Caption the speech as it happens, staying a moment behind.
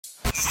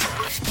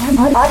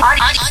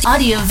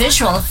Audio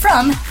visual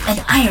from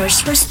an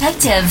Irish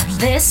perspective.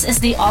 This is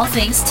the All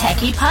Things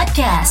Techie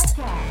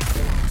podcast.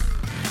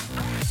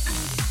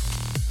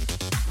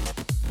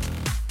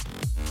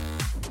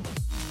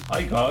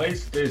 Hi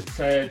guys, it's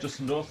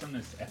Justin Dawson.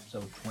 It's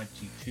episode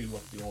 22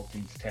 of the All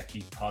Things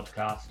Techie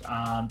podcast,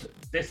 and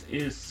this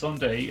is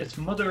Sunday. It's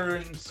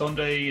Mothering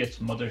Sunday.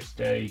 It's Mother's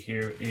Day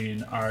here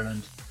in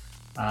Ireland,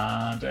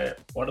 and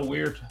what a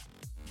weird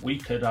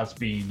week it has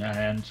been.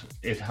 And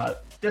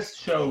this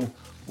show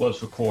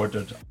was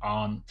recorded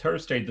on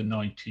Thursday the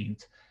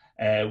 19th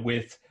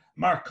with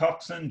Mark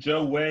Coxon,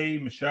 Joe Way,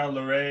 Michelle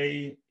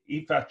Leray,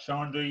 Aoife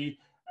Chaudhry,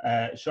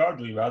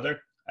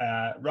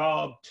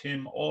 Rob,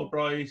 Tim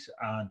Albright,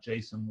 and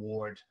Jason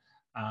Ward.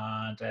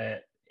 And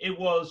it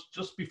was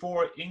just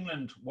before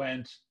England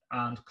went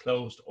and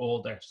closed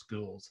all their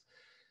schools.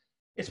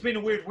 It's been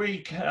a weird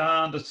week,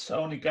 and it's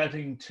only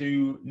getting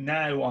to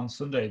now on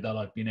Sunday that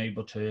I've been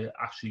able to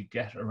actually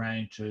get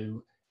around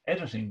to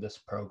editing this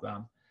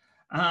program.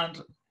 And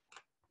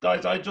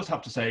guys, I just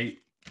have to say,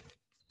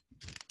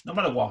 no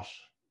matter what,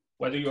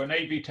 whether you're an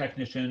AV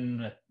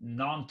technician,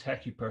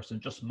 non-techie person,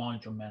 just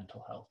mind your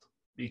mental health.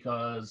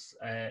 Because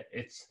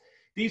it's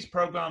these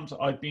programs,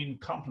 I've been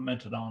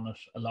complimented on it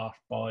a lot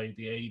by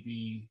the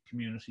AV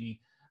community,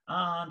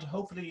 and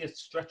hopefully it's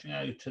stretching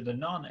out to the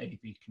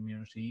non-AV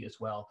community as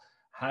well,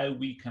 how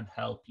we can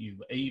help you.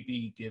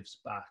 AV gives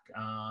back,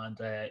 and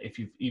if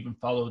you've even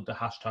followed the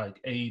hashtag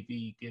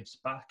AV gives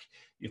back,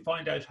 you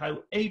find out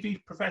how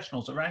AV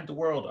professionals around the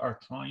world are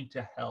trying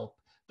to help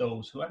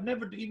those who have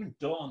never even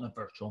done a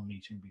virtual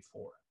meeting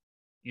before.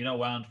 You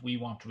know, and we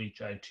want to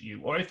reach out to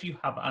you. Or if you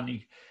have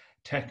any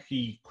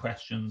techie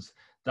questions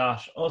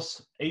that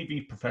us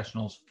AV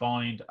professionals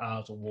find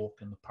as a walk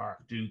in the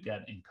park, do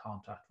get in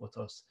contact with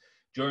us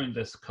during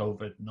this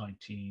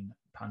COVID-19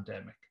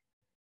 pandemic.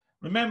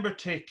 Remember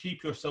to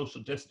keep your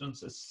social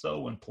distance. It's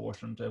so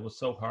important. It was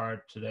so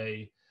hard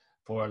today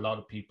for a lot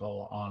of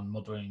people on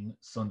Mothering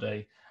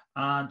Sunday,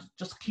 and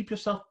just keep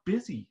yourself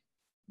busy.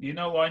 You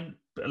know, a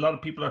lot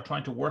of people are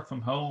trying to work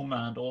from home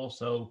and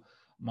also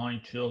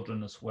mind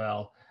children as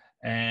well,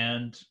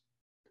 and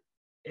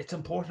it's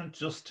important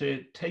just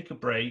to take a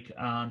break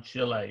and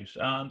chill out.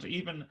 And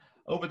even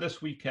over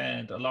this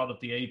weekend, a lot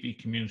of the AV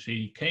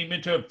community came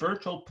into a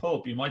virtual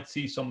pub. You might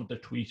see some of the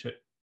tweets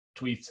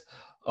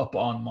up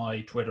on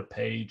my Twitter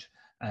page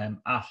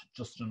at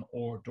Justin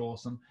or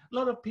Dawson. A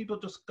lot of people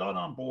just got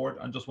on board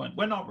and just went,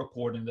 we're not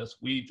recording this.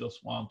 We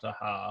just want to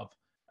have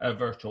a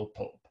virtual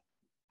pub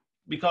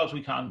because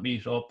we can't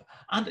meet up.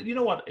 And you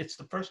know what? It's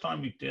the first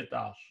time we did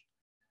that.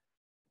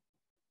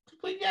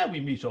 But yeah, we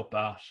meet up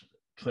at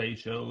trade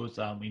shows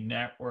and we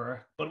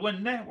network, but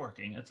when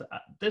networking,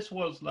 this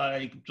was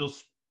like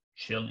just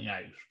chilling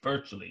out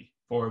virtually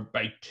for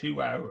about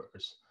 2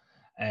 hours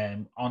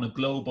on a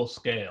global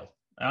scale.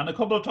 And a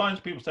couple of times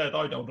people said,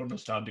 I don't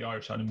understand the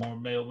Irish anymore.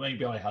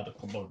 Maybe I had a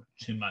couple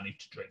too many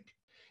to drink.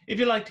 If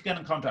you'd like to get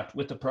in contact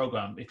with the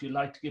program, if you'd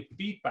like to give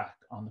feedback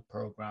on the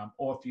program,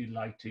 or if you'd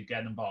like to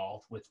get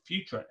involved with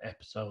future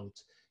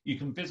episodes, you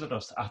can visit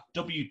us at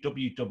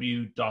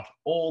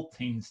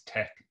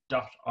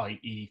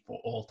www.allthingstech.ie for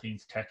All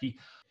Things Techie.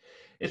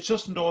 It's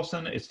Justin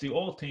Dawson. It's the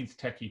All Things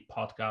Techie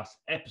podcast,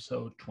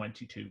 episode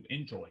 22.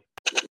 Enjoy.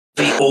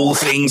 The All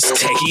Things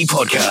Techie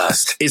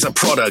podcast is a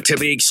product of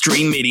the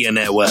Extreme Media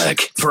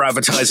Network. For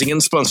advertising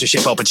and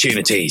sponsorship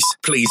opportunities,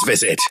 please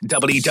visit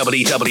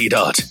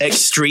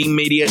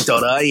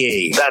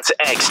www.extrememedia.ie. That's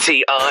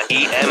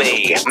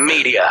XTREME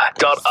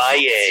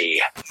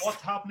media.ie.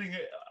 What's happening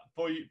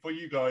for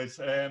you guys?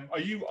 Are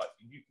you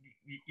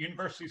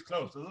university's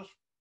closed, is it?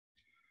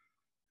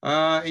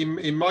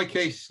 In my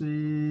case,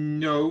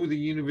 no. The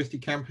university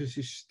campus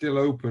is still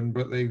open,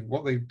 but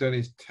what they've done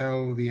is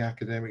tell the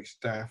academic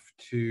staff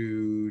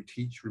to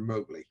teach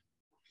remotely.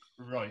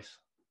 Right.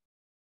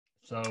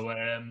 So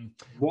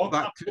what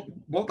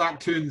that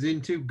turns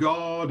into,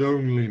 God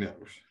only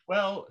knows.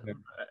 Well,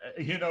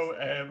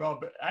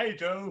 Rob. Hey,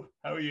 Joe.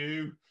 How are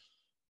you?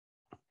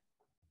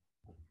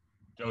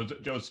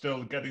 Joe's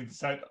still getting the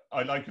sound.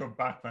 I like your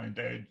background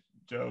there,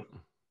 Joe.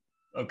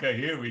 Okay,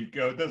 here we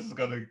go. This is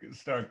going to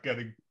start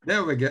getting...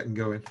 Now we're getting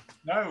going.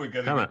 Now we're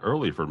getting... Kind of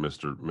early for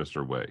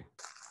Mr. Way.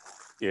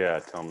 Yeah,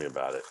 tell me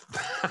about it.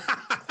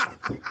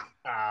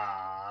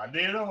 Do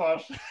you know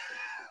what?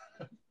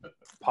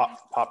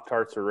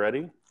 Pop-Tarts are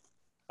ready.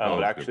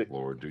 But actually, good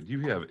Lord, dude, you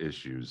have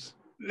issues.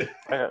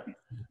 Yeah,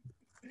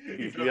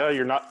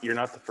 you're not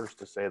the first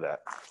to say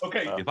that.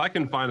 Okay. If I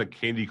can find a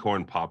candy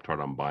corn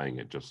Pop-Tart, I'm buying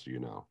it, just so you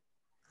know.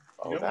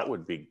 Oh, that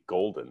would be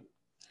golden.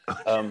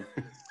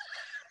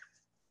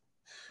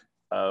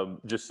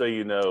 Just so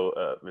you know,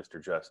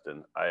 Mr.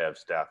 Justin, I have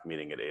staff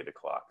meeting at 8:00,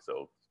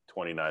 so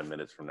 29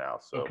 minutes from now.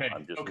 So okay.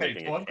 I'm just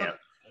making a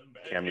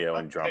cameo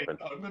and jumping.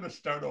 I'm going to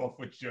start off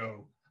with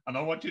Joe, and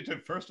I want you to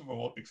first of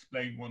all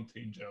explain one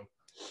thing, Joe.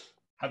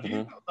 Have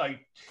you got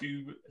like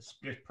two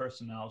split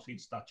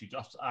personalities that you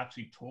just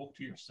actually talk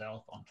to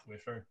yourself on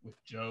Twitter with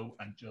Joe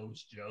and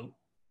Joe's Joe?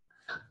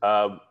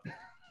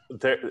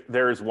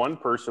 There is one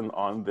person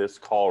on this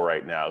call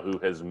right now who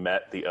has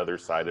met the other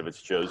side of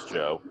It's Joe's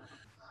Joe.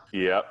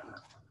 Yep.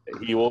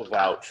 He will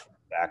vouch for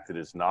the fact it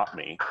is not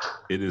me.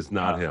 It is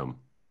not him.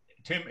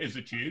 Tim, is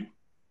it you?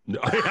 No.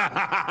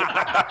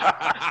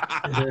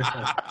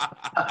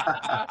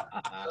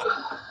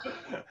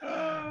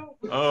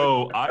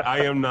 Oh,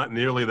 I am not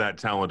nearly that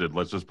talented.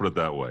 Let's just put it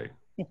that way.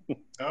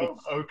 Oh,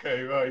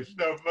 okay, right.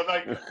 No, but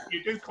like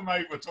you did come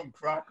out with some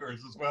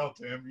crackers as well,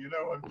 Tim. You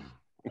know,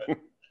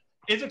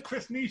 is it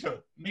Chris Neato?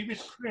 Maybe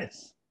it's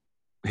Chris.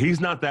 He's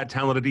not that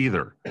talented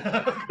either.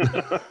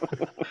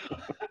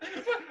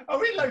 Are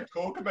we allowed to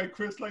talk about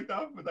Chris like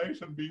that without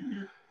him being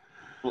here?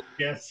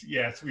 Yes,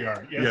 we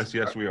are. Yes,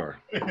 we are.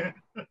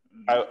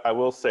 I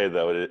will say,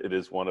 though, it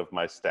is one of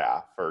my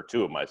staff, or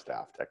two of my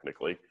staff,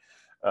 technically,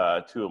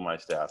 two of my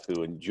staff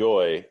who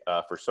enjoy,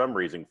 for some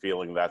reason,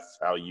 feeling that's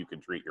how you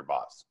can treat your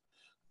boss.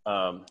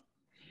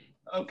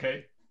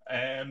 Okay.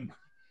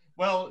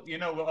 Well, you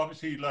know,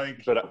 obviously,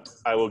 like... But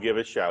I will give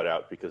a shout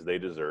out, because they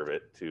deserve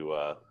it,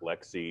 to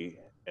Lexi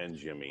and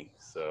Jimmy.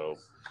 So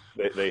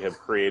they have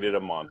created a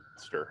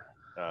monster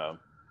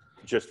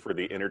just for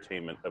the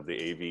entertainment of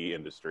the AV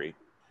industry.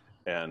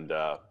 And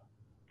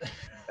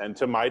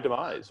to my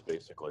demise,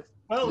 basically.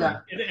 Well, yeah.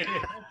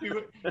 If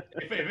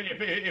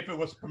it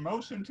was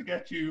promotion to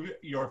get you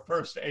your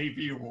first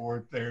AV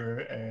award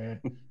there,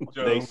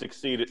 Joe, they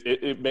succeeded.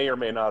 It may or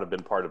may not have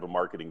been part of a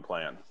marketing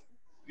plan.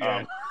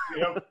 Yeah,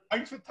 you know,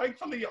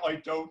 thankfully I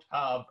don't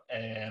have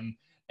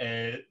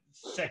a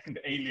second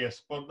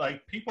alias, but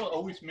like people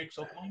always mix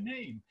up my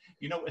name,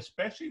 you know,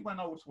 especially when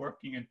I was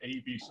working in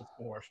AV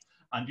support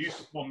and used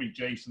to call me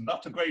Jason.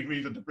 That's a great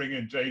reason to bring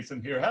in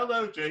Jason here.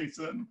 Hello,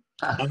 Jason.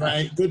 All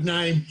right, good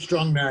name,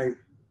 strong name.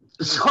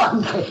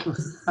 Strong name.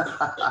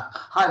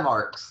 Hi,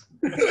 Marks.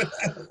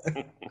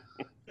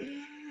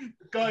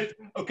 Guys,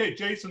 okay,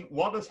 Jason,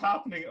 what is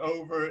happening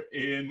over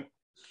in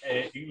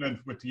England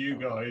with you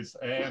guys?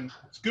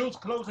 School's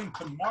closing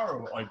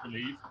tomorrow, I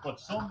believe, but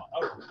some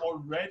have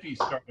already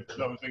started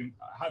closing.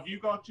 Have you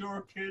got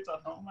your kids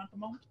at home at the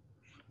moment?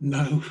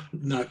 No.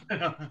 No. Do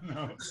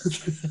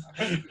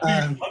you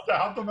want to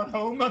have them at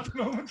home at the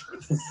moment?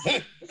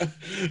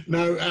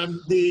 No,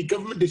 the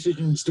government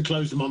decisions to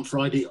close them on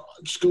Friday.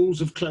 Schools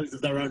have closed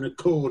of their own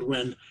accord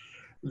when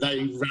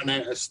they ran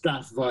out of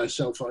staff via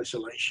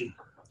self-isolation.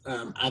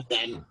 And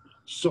then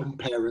some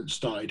parents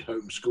started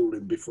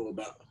homeschooling before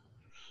that.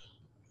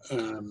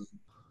 I'm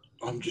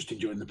just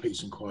enjoying the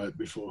peace and quiet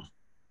before.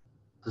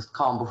 Just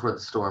calm before the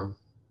storm.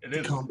 It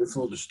is. Calm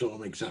before the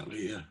storm,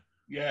 exactly, yeah.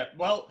 Yeah,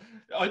 well,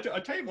 I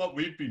tell you what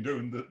we've been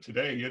doing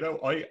today. You know,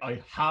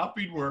 I have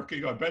been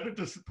working. I better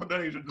just put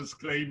out a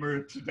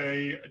disclaimer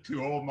today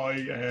to all my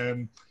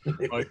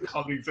my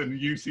colleagues in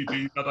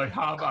UCD that I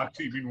have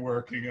actually been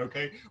working,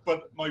 okay?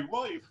 But my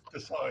wife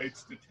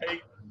decides to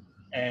take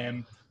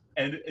an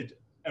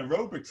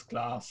aerobics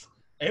class,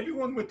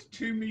 everyone with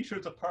 2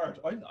 meters apart.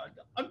 I'm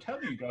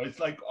telling you guys,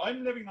 like,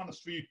 I'm living on a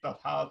street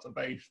that has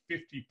about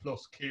 50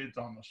 plus kids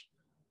on it.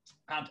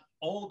 And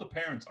all the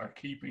parents are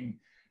keeping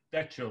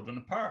their children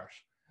apart.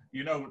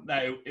 You know,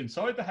 now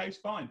inside the house,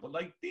 fine, but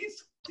like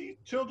these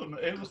children,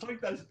 it was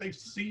like that they've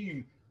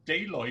seen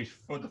daylight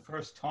for the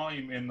first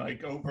time in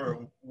like over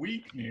a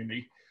week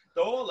nearly.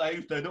 They're all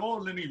out, they're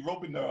all nearly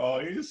rubbing their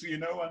eyes, you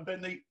know, and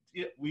then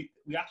we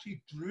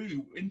actually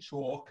drew in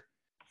chalk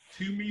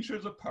 2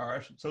 meters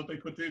apart so they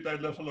could do their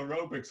little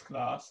aerobics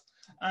class.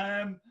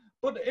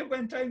 But it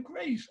went down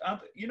great.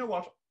 And you know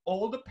what?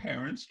 All the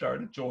parents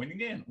started joining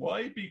in.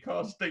 Why?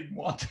 Because they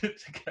wanted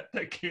to get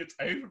their kids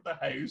out of the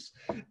house.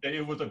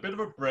 It was a bit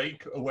of a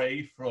break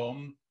away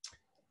from,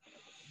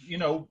 you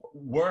know,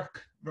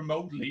 work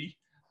remotely.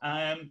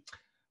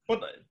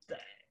 But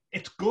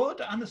it's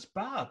good and it's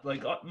bad.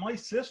 Like my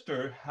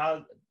sister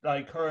had,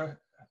 like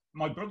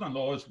my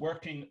brother-in-law is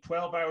working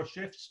 12-hour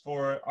shifts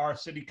for our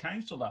city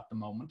council at the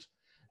moment.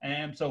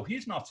 And so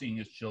he's not seeing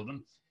his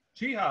children.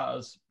 She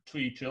has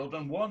 3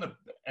 children, one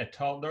a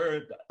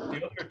toddler,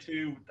 the other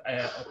 2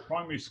 at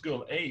primary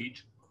school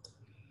age,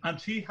 and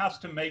she has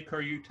to make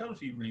her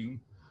utility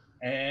room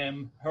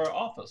her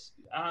office.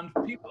 And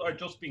people are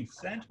just being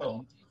sent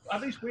home,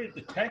 at least with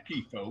the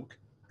techie folk,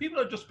 people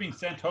are just being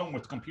sent home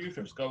with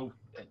computers. Go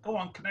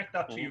on, connect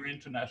that to your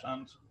internet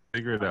and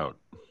figure it out.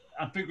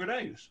 And figure it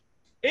out.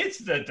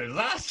 It's a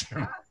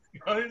disaster,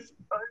 guys.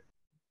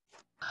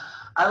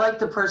 I like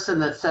the person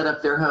that set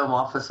up their home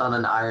office on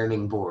an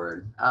ironing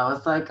board. I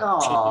was like,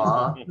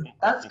 oh,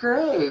 that's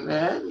great,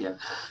 man.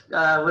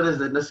 Yeah. What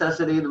is it?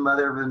 Necessity, the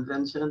mother of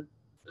invention?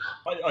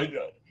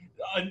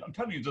 I'm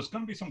telling you, there's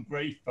going to be some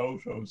great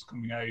photos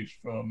coming out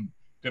from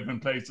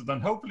different places.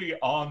 And hopefully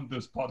on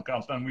this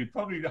podcast, and we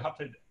probably have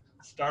to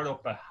start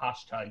up a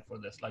hashtag for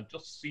this, like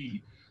just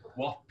see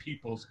what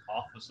people's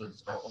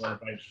offices are all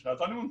about. Has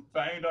anyone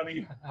found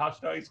any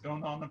hashtags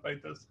going on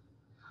about this?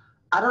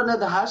 I don't know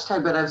the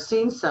hashtag, but I've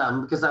seen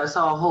some because I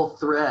saw a whole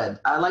thread.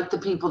 I like the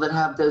people that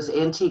have those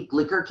antique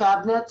liquor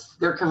cabinets.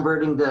 They're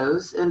converting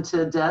those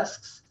into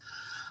desks,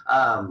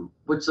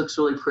 which looks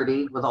really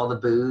pretty with all the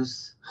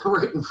booze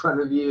right in front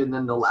of you and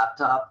then the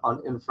laptop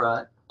in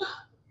front.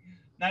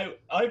 Now,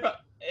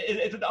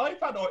 is it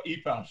IFAT or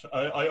IFAT?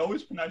 I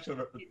always pronounce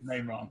your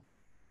name wrong.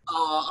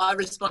 Oh, I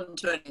respond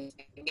to anything.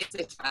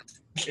 It's IFAT.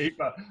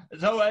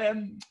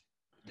 IFAT.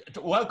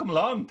 So, welcome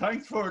along.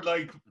 Thanks for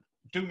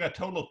doing a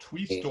total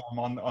tweet storm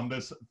on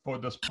this for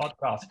this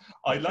podcast.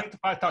 I like the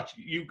fact that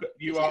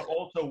you are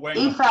also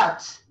wearing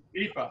IFAT.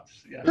 IFAT.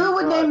 Yeah. Who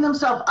would name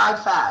themselves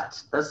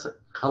IFAT? That's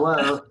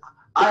hello.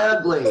 I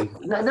ugly.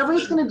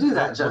 Nobody's going to do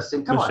that,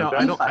 Justin. Come Michelle,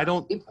 on.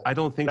 I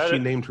don't think she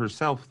named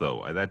herself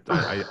though.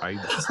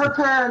 Her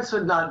parents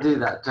would not do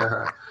that to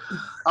her.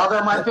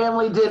 Although my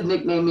family did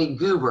nickname me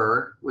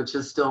Goober, which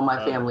is still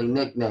my family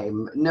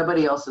nickname.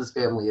 Nobody else's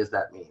family is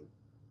that mean.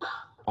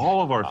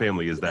 All of our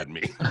family is that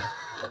mean.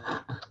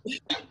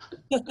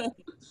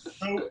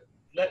 So,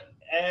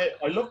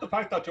 I love the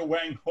fact that you're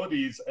wearing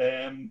hoodies.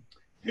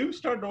 Who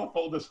started off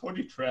all this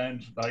hoodie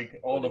trend?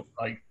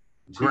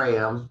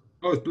 Graham.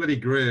 Oh, it's bloody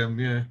Graham,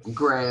 yeah.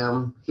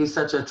 Graham. He's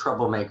such a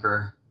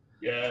troublemaker.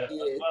 Yeah.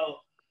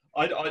 Well,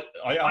 I don't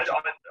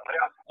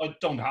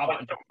have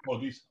it.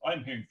 Hoodies.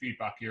 I'm hearing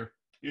feedback here.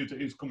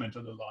 He's come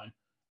into the line.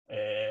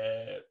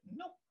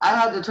 No. I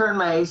had to turn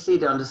my AC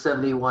down to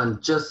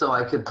 71 just so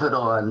I could put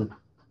on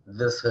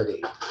this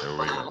hoodie. There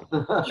we go.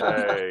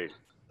 Hey.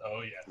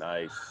 Oh yeah.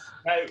 Nice.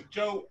 Now,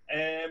 Joe,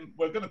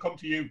 we're going to come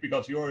to you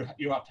because you have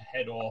to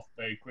head off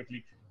very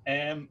quickly.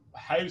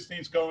 How's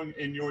things going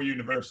in your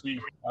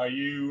university? Are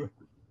you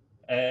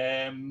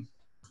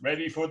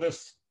ready for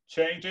this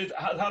changes?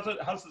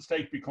 Has the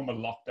state become a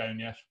lockdown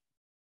yet?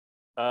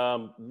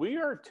 We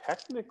are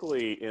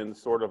technically in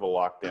sort of a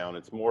lockdown.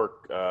 It's more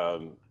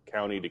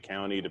county to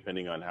county,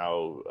 depending on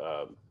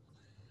how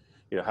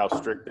how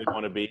strict they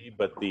want to be.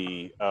 But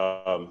the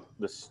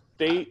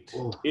state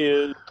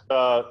is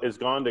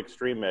gone to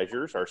extreme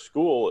measures. Our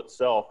school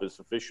itself is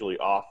officially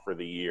off for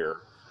the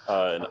year,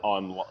 and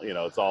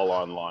it's all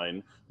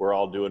online. We're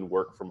all doing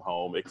work from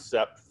home,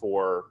 except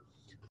for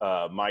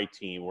my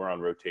team. We're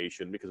on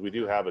rotation because we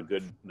do have a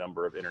good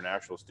number of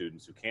international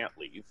students who can't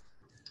leave.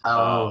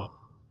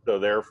 So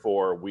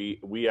therefore,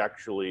 we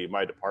actually,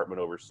 my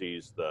department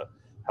oversees the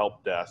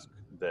help desk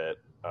that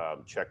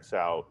checks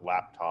out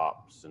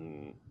laptops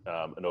and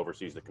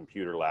oversees the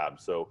computer lab.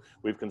 So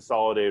we've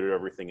consolidated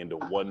everything into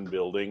one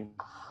building.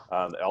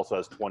 It also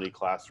has 20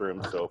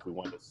 classrooms. So if we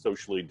want to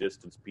socially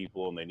distance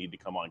people and they need to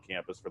come on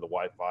campus for the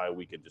Wi-Fi,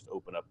 we can just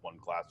open up one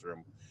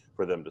classroom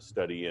for them to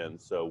study in.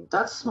 So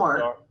that's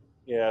smart.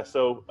 Yeah,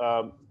 so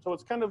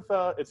it's kind of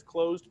it's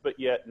closed, but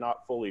yet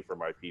not fully for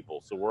my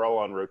people. So we're all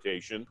on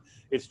rotation.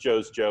 It's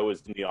Joe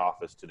is in the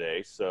office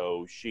today,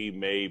 so she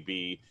may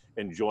be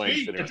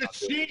enjoying. It's a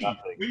she.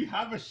 We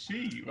have a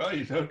she,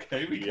 right?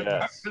 Okay, we can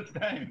mark this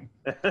down.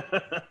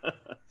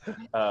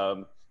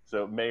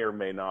 So may or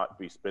may not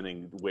be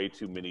spending way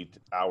too many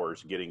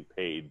hours getting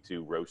paid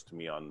to roast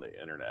me on the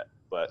internet,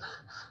 but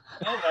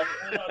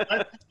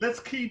let's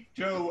keep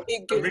Joe.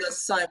 It gives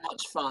us so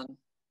much fun.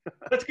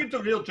 Let's keep the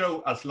real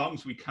Joe as long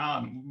as we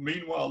can.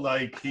 Meanwhile,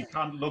 he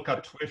can't look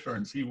at Twitter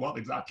and see what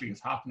exactly is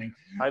happening.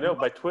 I know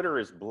my Twitter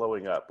is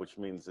blowing up, which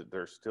means that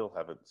they're still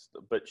haven't.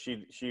 But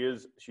she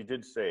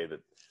did say that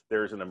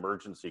there's an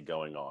emergency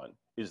going on.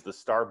 Is the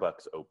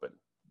Starbucks open?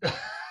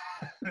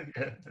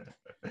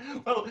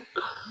 Well,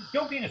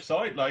 joking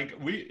aside,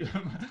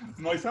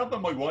 myself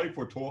and my wife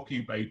were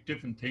talking about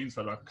different things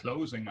that are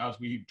closing as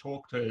we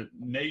talk to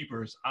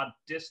neighbours at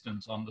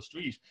distance on the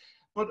street,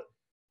 but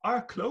our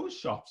clothes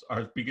shops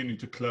are beginning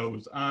to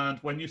close, and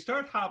when you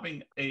start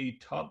having a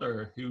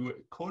toddler who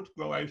could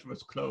grow out of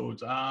his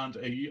clothes and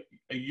a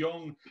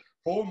young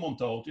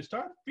 4-month-old, you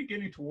start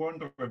beginning to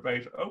wonder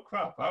about, oh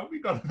crap, have we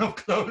got enough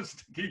clothes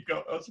to keep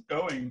us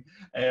going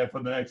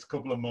for the next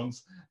couple of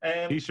months?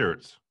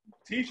 T-shirts,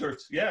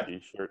 yeah.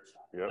 T-shirts,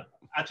 yeah.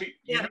 Actually,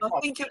 yeah, I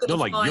think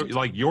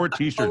it your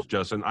T-shirts,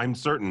 Justin. I'm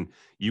certain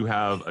you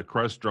have a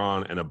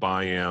Crestron and a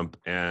Biamp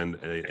and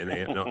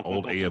an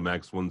old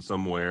AMX one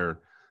somewhere.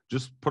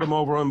 Just put them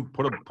over them,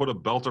 put a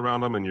belt around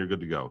them, and you're good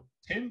to go.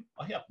 Tim,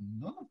 I have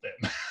none of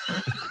them.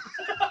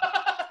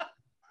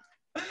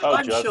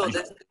 I'm sure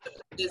there's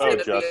going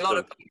to be a lot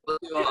of people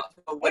who are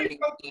willing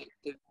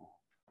to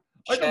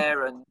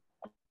share and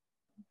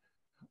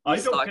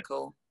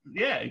recycle.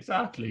 Yeah,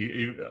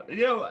 exactly.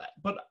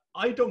 But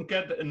I don't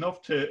get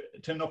enough to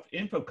enough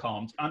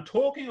Infocoms. And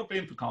talking of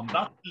Infocom,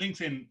 that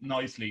links in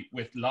nicely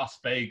with Las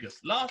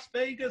Vegas. Las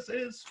Vegas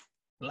is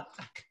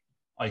black,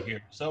 I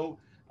hear. So,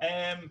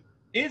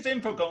 is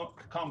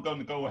Infocom going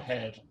to go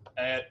ahead?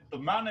 The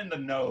man in the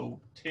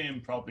know,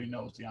 Tim, probably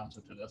knows the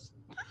answer to this.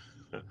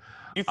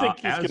 You think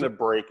he's going to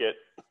break it?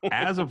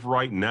 As of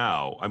right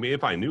now, I mean,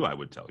 if I knew, I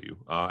would tell you.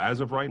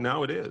 As of right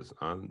now, it is.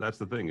 That's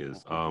the thing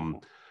is,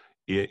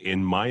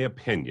 in my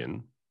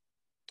opinion,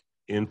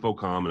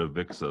 Infocom and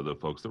Avixa, the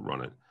folks that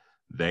run it,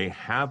 they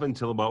have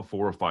until about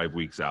 4 or 5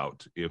 weeks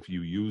out if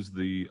you use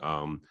the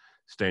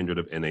standard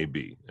of NAB.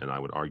 And I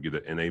would argue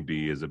that NAB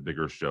is a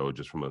bigger show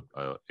just from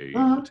a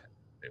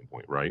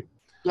standpoint, right?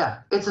 Yeah,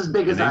 it's as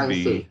big as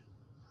IAC.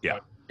 Yeah,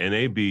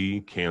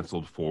 NAB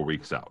canceled 4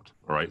 weeks out.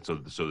 All right,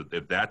 so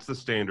if that's the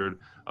standard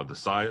of the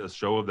size, a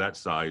show of that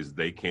size,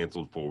 they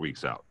canceled 4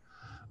 weeks out.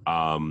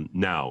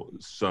 Now,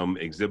 some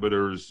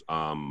exhibitors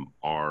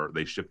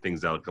they ship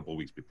things out a couple of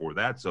weeks before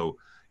that. So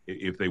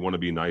if they want to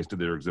be nice to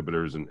their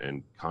exhibitors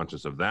and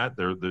conscious of that,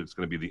 it's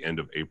going to be the end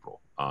of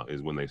April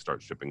is when they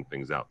start shipping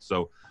things out.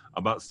 So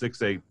about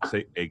 8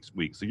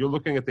 weeks. So you're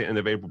looking at the end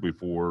of April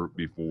before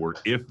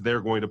if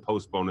they're going to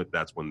postpone it,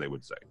 that's when they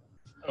would say.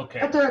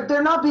 Okay. But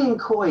they're not being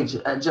coy,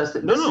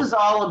 Justin. This is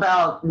all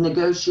about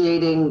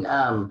negotiating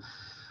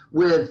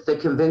with the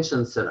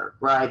convention center,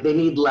 right? They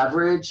need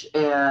leverage,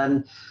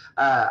 and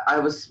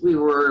we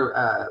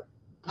were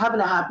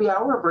having a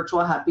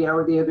virtual happy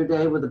hour the other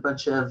day with a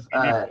bunch of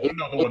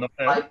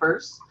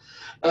lifers,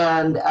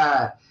 and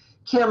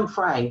Kim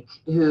Frank,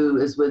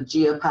 who is with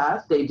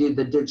Geopath, they do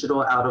the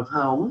digital out of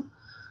home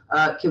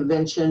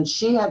convention.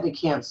 She had to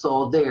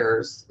cancel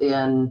theirs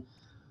in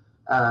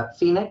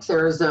Phoenix,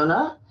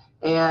 Arizona.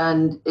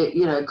 And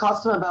it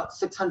cost them about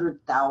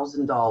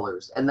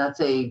 $600,000, and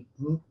that's a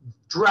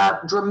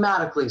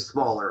dramatically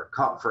smaller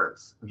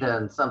conference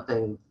than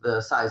something the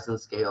size and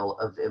scale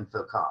of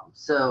InfoComm.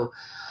 So,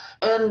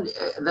 and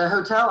the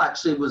hotel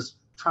actually was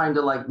trying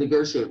to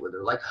negotiate with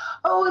her,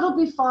 oh, it'll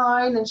be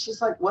fine. And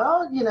she's like,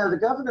 well, the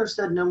governor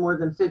said no more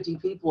than 50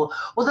 people.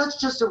 Well, that's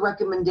just a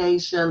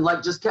recommendation.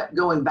 Just kept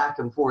going back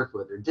and forth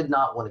with her. Did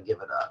not want to give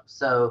it up.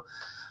 So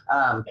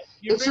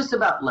it's just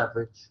about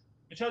leverage.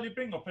 Michelle, you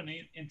bring up an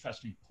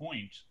interesting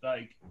point.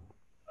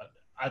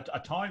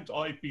 At times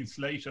I've been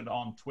slated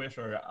on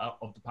Twitter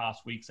of the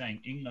past week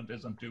saying England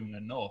isn't doing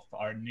enough,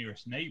 our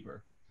nearest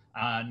neighbour.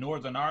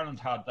 Northern Ireland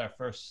had their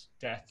first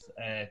death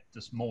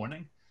this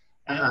morning.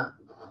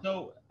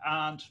 So,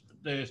 and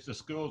the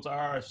schools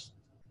are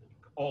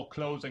all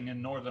closing in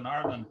Northern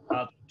Ireland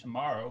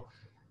tomorrow.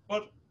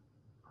 But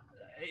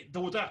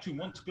there was actually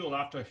one school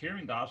after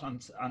hearing that,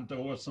 and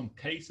there were some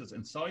cases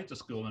inside the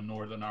school in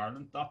Northern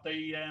Ireland that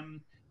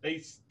they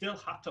still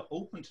had to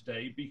open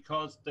today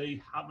because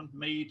they haven't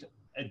made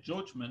a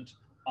judgment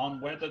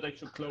on whether they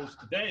should close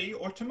today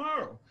or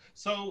tomorrow.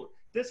 So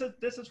this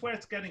is where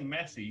it's getting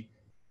messy.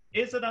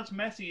 Is it as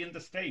messy in the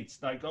States?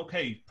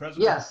 Okay,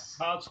 President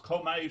has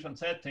come out and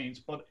said things,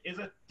 but is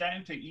it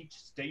down to each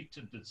state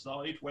to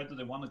decide whether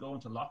they want to go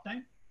into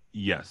lockdown?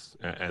 Yes,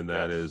 and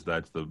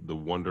that's the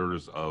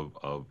wonders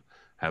of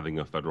having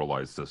a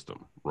federalized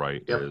system,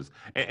 right? Yep.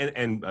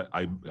 I'm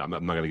not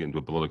going to get into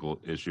a political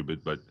issue,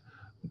 but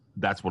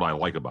that's what I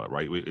like about it,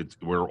 right?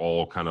 We're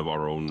all kind of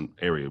our own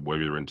area,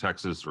 whether you're in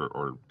Texas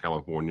or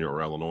California or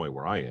Illinois,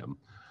 where I am.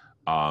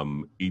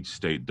 Each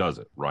state does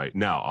it, right?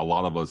 Now, a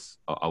lot of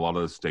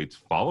the states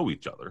follow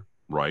each other,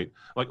 right?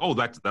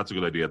 That's a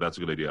good idea. That's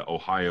a good idea.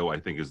 Ohio, I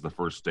think, is the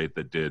first state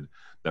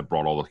that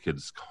brought all the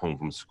kids home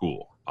from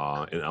school.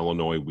 In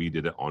Illinois, we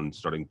did it on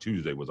starting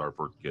Tuesday was our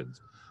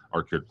kids'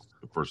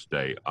 first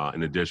day.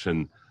 In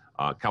addition,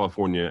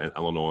 California and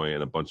Illinois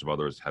and a bunch of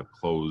others have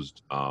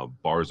closed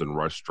bars and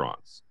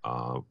restaurants.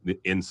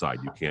 Inside,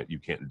 you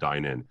can't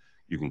dine in.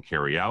 You can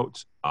carry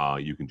out.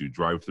 You can do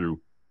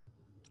drive-through,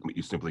 but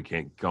you simply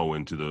can't go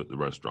into the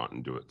restaurant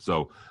and do it.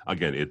 So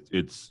again,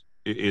 it's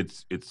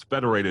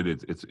federated.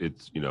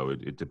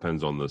 It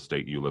depends on the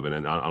state you live in,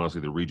 and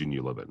honestly, the region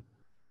you live in.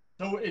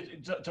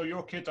 So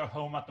your kids are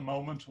home at the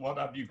moment. What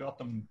have you got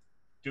them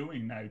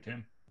doing now,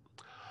 Tim?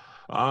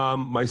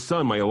 My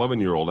son, my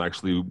 11-year-old,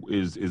 actually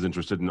is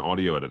interested in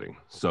audio editing.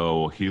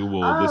 So he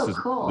will.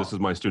 Cool. This is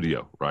my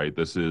studio, right?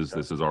 This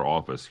is our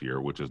office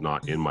here, which is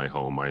not in my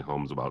home. My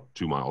home's about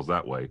 2 miles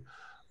that way.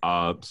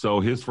 So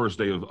his first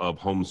day of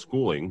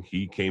homeschooling,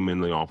 he came in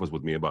the office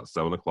with me about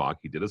 7:00.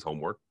 He did his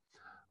homework,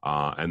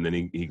 and then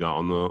he got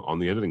on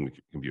the editing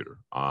computer,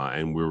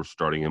 and we were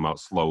starting him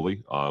out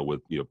slowly with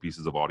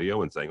pieces of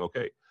audio and saying,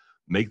 okay,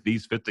 make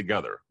these fit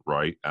together,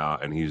 right?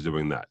 And he's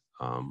doing that.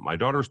 My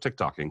daughter's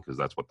TikToking because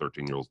that's what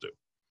 13-year-olds do.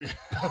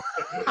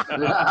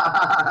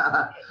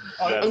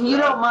 And you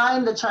don't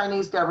mind the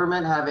Chinese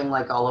government having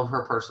all of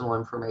her personal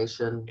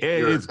information?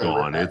 It's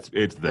gone.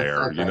 It's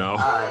there. Okay.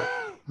 Right.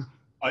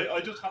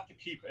 I just have to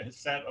keep a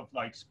set of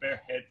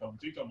spare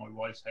headphones. These are my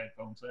wife's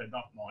headphones,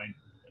 not mine.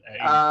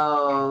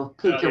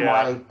 Pink and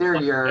white, they're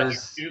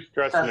yours.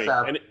 Trust me.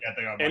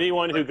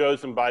 Anyone who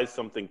goes and buys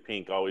something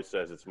pink always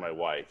says it's my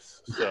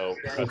wife's. So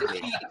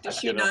does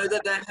she know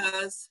that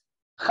hers?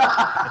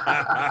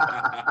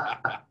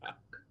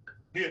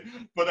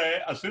 But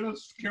as soon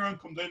as Kieran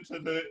comes into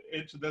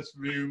this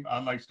room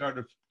and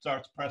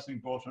starts pressing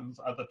buttons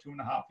as a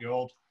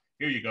 2.5-year-old,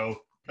 here you go,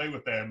 play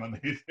with them, and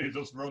he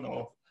just run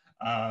off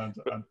and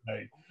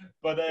play.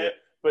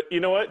 But you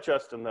know what,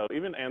 Justin? Though,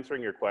 even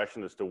answering your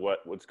question as to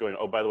what's going.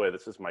 Oh, by the way,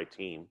 this is my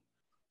team.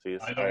 See,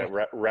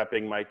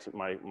 repping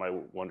my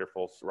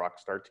wonderful rock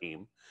star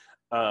team.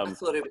 I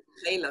thought it was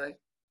Halo.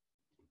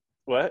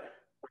 What?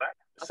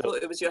 I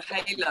thought it was your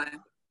Halo.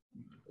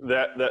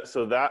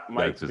 That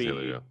might be.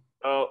 Halo.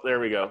 Oh, there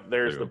we go.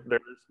 There's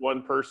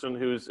one person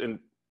who's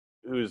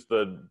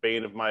the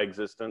bane of my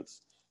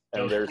existence,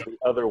 and there's the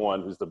other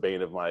one who's the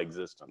bane of my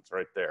existence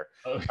right there.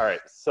 All right.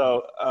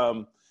 So,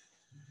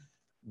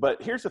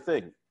 but here's the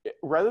thing.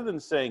 Rather than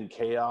saying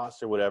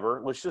chaos or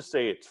whatever, let's just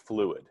say it's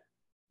fluid.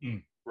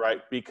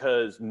 Right,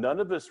 because none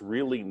of us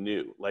really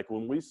knew. Like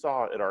when we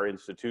saw at our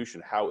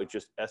institution how it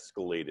just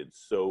escalated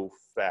so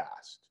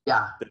fast.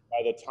 Yeah. That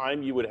by the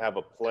time you would have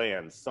a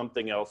plan,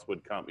 something else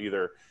would come.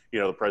 Either,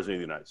 the president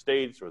of the United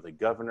States or the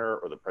governor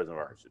or the president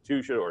of our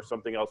institution, or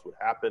something else would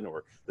happen,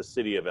 or the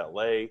city of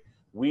LA.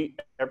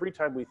 Every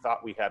time we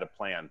thought we had a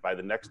plan, by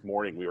the next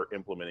morning we were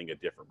implementing a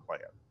different plan.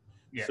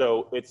 Yeah.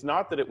 So it's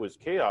not that it was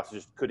chaos,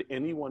 it's just could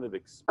anyone have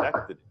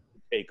expected it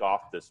to take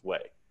off this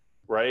way?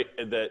 Right,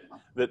 and that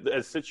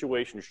as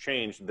situations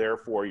change,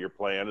 therefore your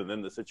plan, and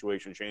then the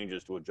situation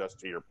changes to adjust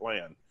to your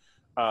plan.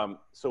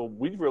 So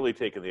we've really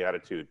taken the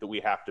attitude that we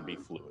have to be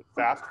fluid,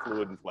 fast,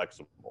 fluid, and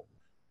flexible.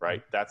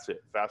 Right, that's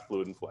it, fast,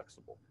 fluid, and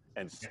flexible,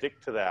 and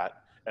stick to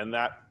that. And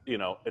that,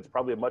 it's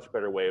probably a much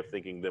better way of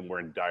thinking than we're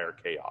in dire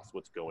chaos.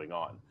 What's going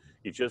on?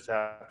 You just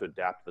have to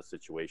adapt to the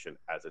situation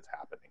as it's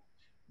happening.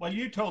 Well,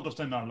 you told us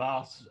in our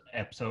last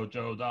episode,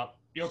 Joe, that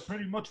you're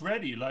pretty much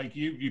ready. Like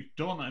you've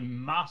done a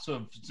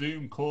massive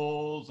Zoom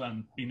calls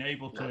and been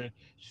able to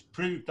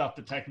prove that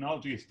the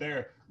technology is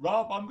there.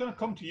 Rob, I'm going to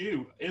come to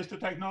you. Is the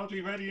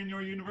technology ready in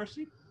your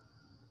university?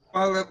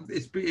 Well,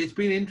 it's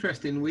been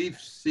interesting. We've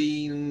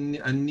seen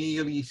a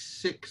nearly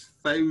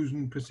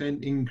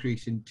 6,000%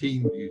 increase in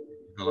Teams usage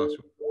in the last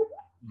week.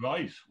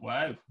 Right.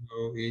 Wow.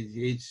 So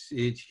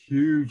it's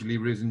hugely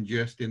risen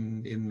just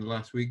in the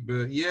last week.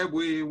 But yeah,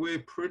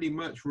 we're pretty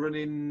much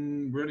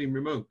running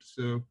remote.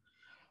 So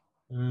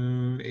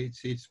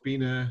it's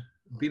been an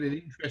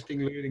interesting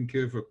learning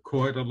curve for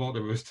quite a lot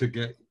of us to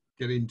get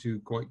into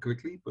quite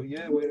quickly. But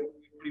yeah, we're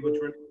pretty much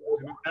running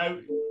remote. Now,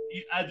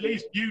 at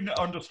least you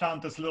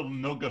understand this little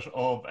nugget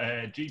of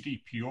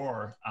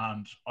GDPR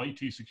and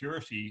IT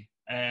security.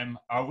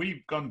 Are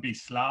we going to be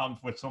slammed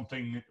with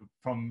something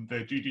from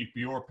the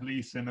GDPR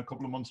police in a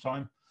couple of months'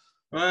 time?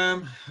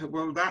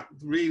 Well, that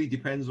really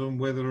depends on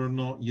whether or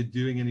not you're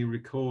doing any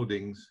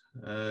recordings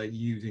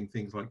using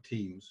things like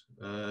Teams,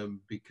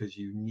 because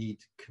you need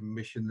to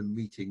commission the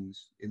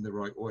meetings in the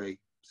right way.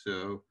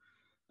 So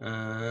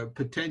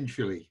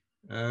potentially,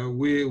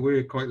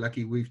 we're quite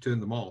lucky we've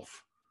turned them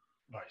off.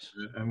 Nice.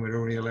 And we're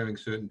only allowing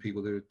certain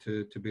people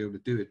to be able to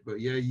do it. But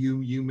yeah,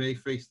 you may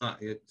face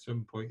that at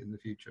some point in the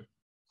future.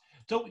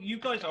 So you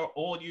guys are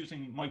all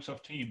using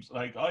Microsoft Teams.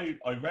 Like I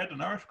read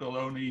an article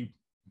only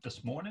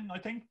this morning, I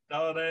think,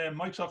 that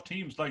Microsoft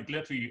Teams like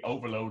literally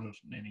overloaded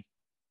Nini.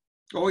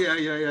 Oh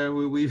yeah.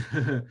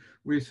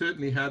 We've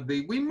certainly had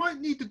we might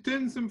need to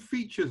turn some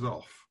features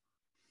off.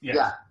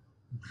 Yeah.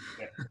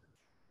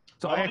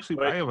 So I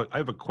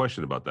have a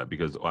question about that,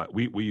 because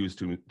we use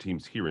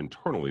Teams here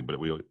internally, but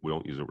we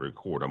don't use it to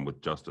record. I'm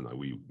with Justin.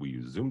 We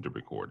use Zoom to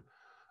record.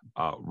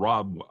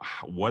 Rob,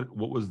 what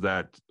was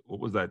that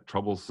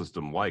trouble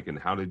system like, and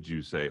how did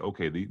you say,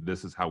 okay,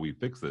 this is how we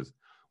fix this,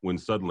 when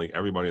suddenly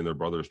everybody and their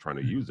brother is trying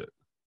to use it?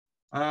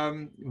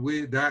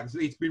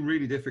 It's been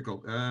really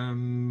difficult.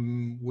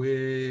 I'm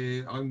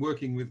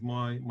working with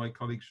my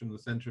colleagues from the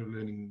Centre of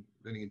Learning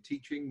and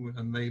Teaching,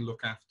 and they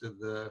look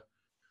after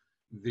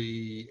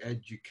the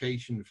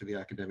education for the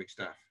academic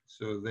staff.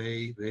 So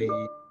they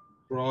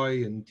try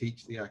and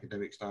teach the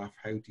academic staff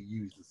how to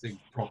use the thing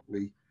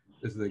properly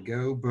as they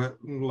go, but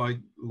like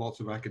lots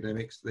of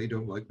academics, they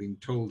don't like being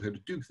told how to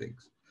do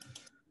things.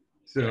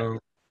 So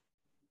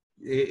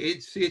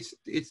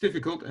it's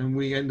difficult, and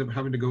we end up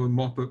having to go and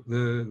mop up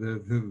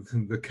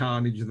the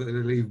carnage that they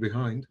leave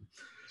behind.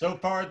 So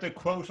far, the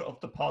quote of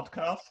the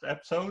podcast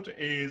episode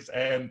is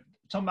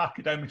some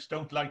academics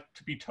don't like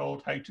to be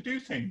told how to do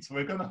things.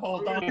 We're going to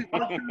hold on.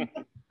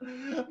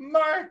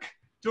 Mark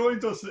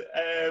joins us.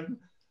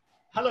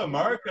 Hello,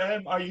 Mark.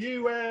 Are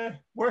you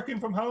working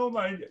from home?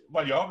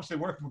 Well, you're obviously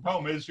working from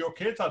home. Is your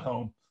kids at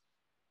home?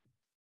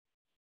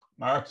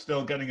 Mark's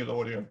still getting his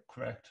audio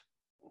correct.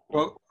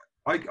 Well,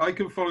 I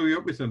can follow you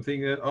up with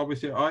something.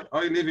 Obviously, I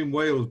live in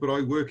Wales, but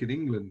I work in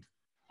England.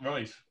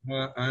 Right.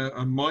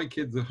 And my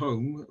kids are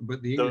home,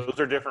 but the Those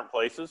are different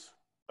places?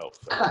 Oh,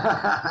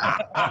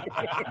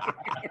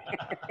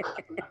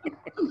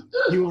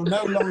 You are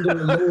no longer a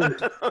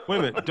lord. Wait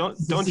a minute.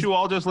 Don't you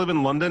all just live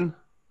in London?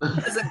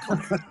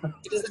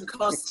 It doesn't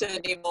cost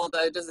anymore,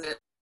 though, does it?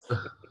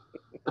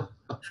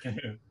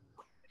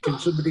 Can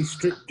somebody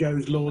strip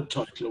Joe's Lord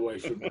title away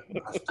from him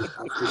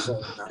after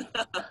saying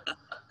that?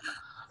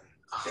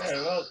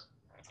 Yeah, well,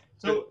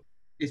 so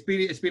it's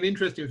been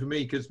interesting for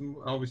me, because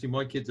obviously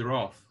my kids are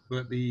off,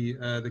 but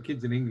the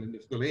kids in England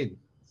are still in.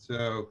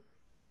 So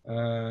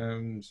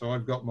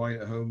I've got mine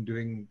at home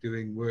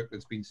doing work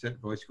that's been set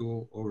by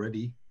school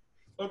already.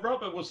 Well,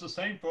 Rob, it was the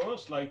same for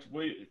us. Like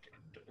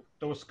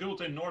there were schools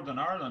in Northern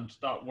Ireland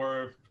that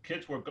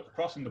kids were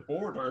crossing the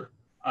border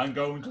and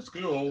going to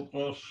school,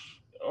 but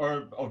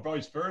or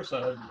vice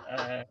versa,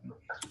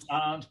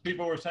 and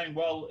people were saying,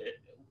 well,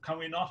 can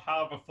we not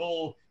have a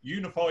full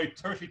unified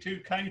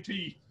 32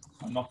 county?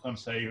 I'm not going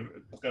to say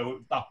go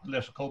that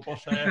political,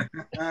 but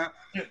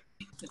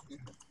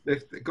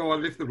go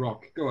on, lift the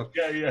rock. Go on.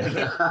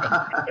 Yeah.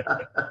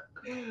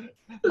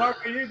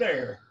 Mark, are you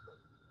there?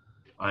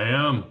 I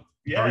am.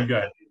 Yeah. How are you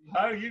guys?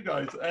 How are you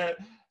guys?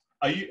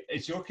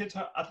 Is your kids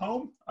at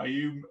home? Are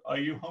you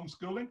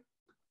homeschooling?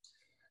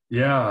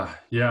 Yeah.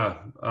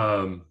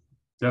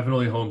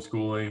 Definitely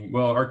homeschooling.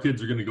 Well, our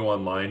kids are going to go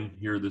online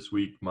here this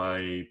week.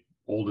 My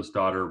oldest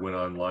daughter went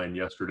online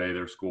yesterday.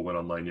 Their school went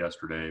online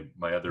yesterday.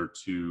 My other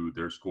two,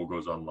 their school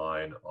goes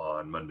online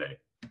on Monday.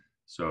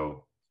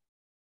 So.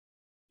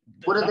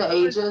 What are the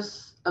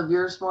ages of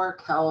yours,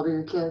 Mark? How old are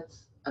your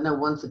kids? I know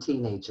one's a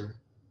teenager.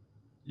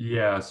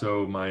 Yeah,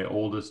 so my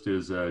oldest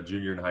is a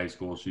junior in high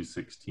school. She's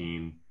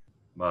 16.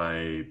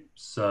 My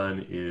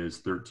son is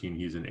 13.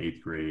 He's in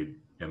 8th grade.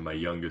 And my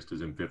youngest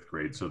is in 5th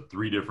grade. So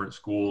 3 different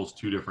schools,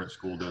 2 different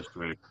school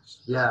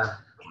districts. Yeah.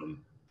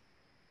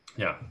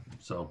 Yeah,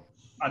 so.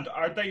 And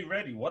are they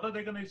ready? What are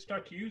they going to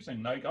start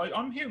using? Like,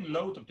 I'm hearing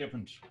loads of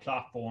different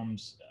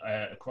platforms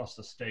across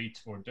the States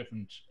for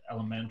different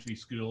elementary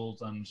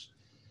schools and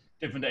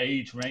different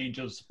age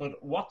ranges, but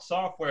what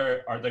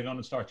software are they going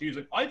to start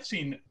using? I've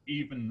seen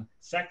even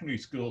secondary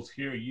schools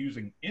here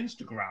using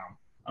Instagram,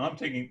 and I'm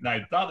thinking, now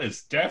that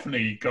is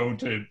definitely going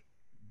to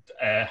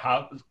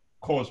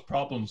cause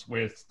problems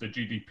with the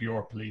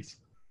GDPR police.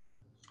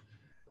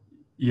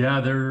 Yeah,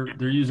 they're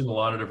using a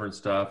lot of different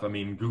stuff. I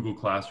mean, Google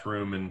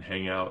Classroom and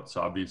Hangouts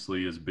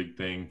obviously is a big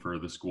thing for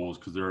the schools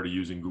because they're already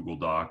using Google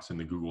Docs in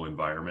the Google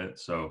environment.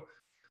 So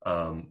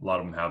a lot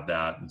of them have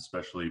that, and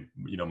especially,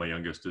 my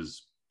youngest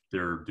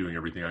they're doing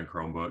everything on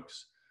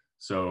Chromebooks.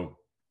 So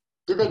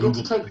do they get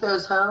to take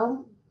those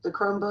home, the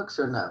Chromebooks,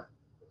 or no?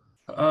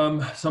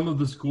 Some of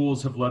the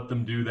schools have let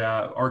them do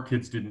that. Our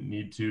kids didn't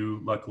need to.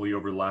 Luckily,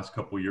 over the last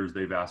couple of years,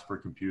 they've asked for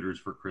computers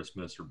for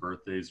Christmas or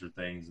birthdays or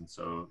things. And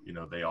so,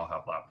 they all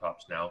have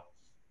laptops now.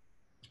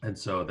 And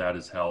so that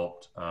has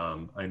helped.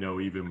 I know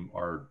even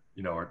our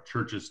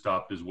church has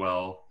stopped as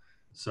well.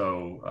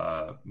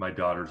 So my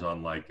daughter's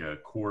on like a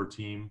core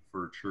team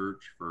for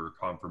church for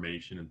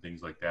confirmation and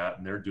things like that,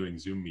 and they're doing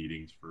Zoom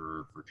meetings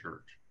for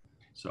church.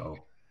 So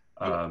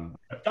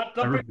that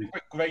brings a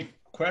great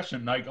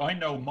question. Like, I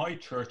know my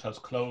church has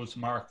closed,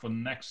 Mark, for the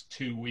next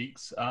 2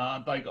 weeks.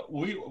 Like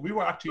we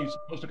were actually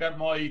supposed to get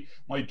my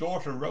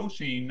daughter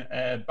Roisin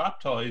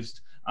baptized,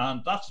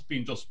 and that's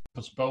been just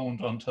postponed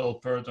until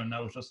further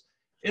notice.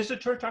 Is the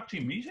church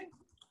actually meeting?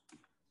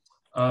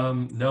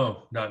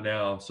 No, not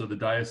now. So the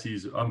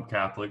diocese, I'm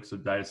Catholic, so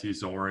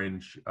Diocese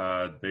Orange,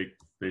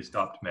 they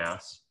stopped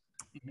mass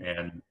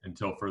and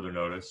until further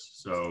notice.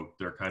 So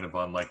they're kind of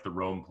on like the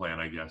Rome plan,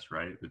 I guess,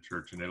 right? The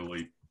church in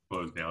Italy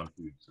closed down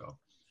too.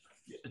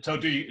 So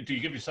do you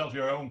give yourself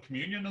your own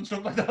communion and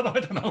stuff like that? I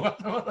don't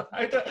know.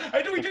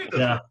 How do we do this?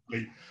 Yeah.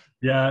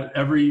 Yeah,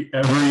 every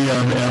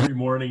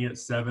morning at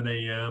 7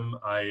 a.m.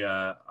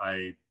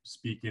 I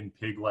speak in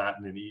Pig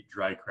Latin and eat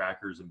dry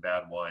crackers and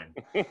bad wine.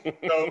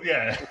 So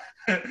yeah,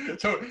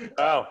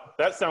 wow,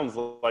 that sounds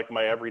like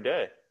my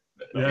everyday.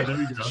 Yeah, there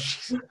you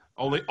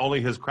go.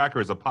 Only his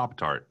cracker is a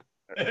Pop-Tart.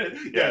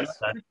 Yes.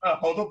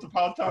 Hold up the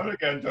Pop-Tart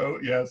again, Joe.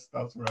 Yes,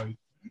 that's right.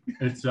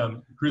 It's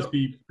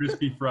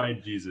crispy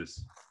fried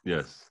Jesus.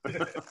 Yes.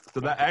 So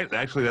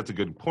that's a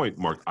good point,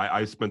 Mark.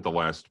 I spent the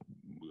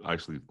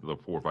 4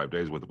 or 5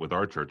 days with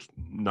our church,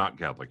 not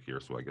Catholic here,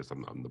 so I guess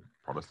I'm on the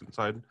Protestant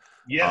side.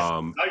 Yes,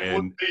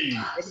 would be.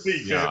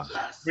 Yeah.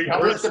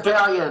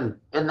 Episcopalian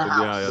in the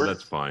house. Yeah,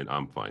 that's fine.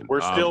 I'm fine.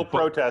 We're still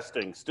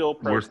protesting.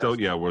 We're still.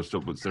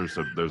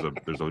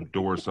 There's a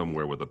door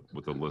somewhere with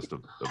a list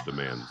of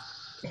demands.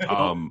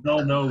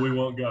 No, we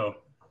won't go.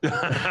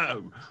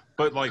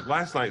 But like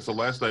last night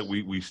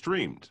we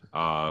streamed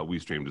a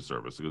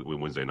service.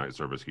 Wednesday night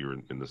service here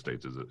in the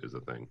States is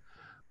a thing.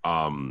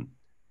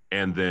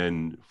 And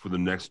then for the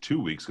next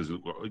 2 weeks, because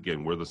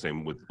again, we're the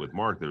same with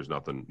Mark, there's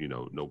nothing,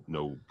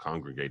 no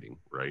congregating,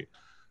 right?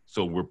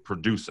 So we're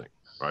producing,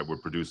 right? We're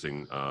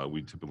producing,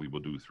 we typically will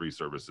do 3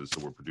 services.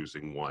 So we're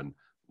producing 1,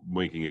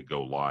 making it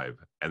go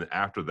live. And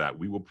after that,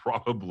 we will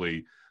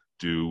probably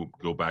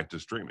go back to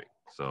streaming.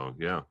 So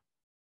yeah.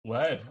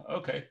 Wow.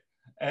 Okay.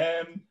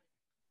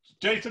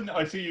 Jason,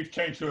 I see you've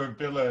changed your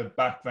Villa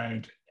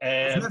background.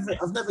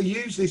 I've never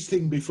used this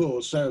thing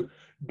before, so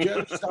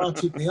Joe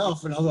started me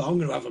off, and I thought, I'm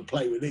going to have a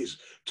play with this.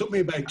 Took me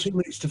about 2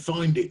 minutes to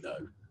find it,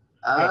 though.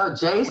 Oh,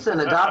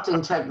 Jason,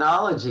 adopting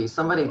technology.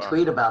 Somebody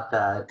tweet about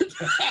that.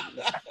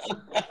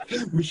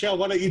 Michelle,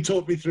 why don't you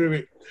talk me through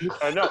it?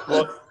 I know.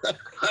 Well,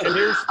 and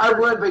I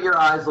would, but your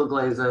eyes will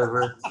glaze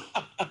over.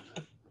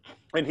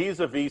 And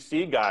he's a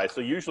VC guy, so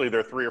usually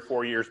they're 3 or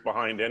 4 years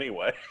behind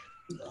anyway.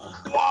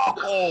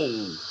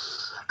 Whoa!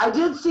 I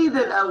did see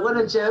that one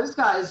of Joe's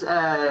guys,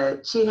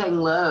 Chi Hang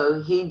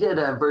Lo, he did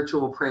a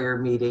virtual prayer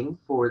meeting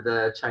for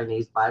the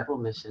Chinese Bible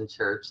Mission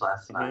Church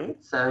last night.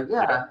 So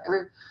yeah,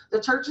 the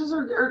churches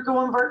are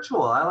going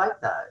virtual. I like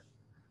that.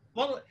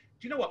 Well,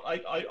 do you know what?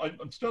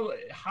 I'm still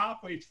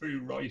halfway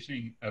through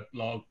writing a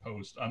blog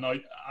post, and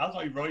as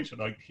I write it,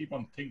 I keep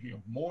on thinking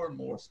of more and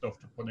more stuff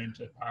to put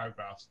into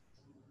paragraphs.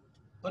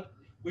 But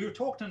we were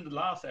talking in the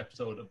last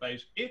episode about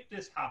if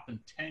this happened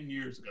 10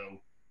 years ago,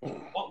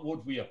 what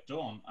would we have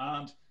done?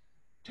 And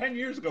 10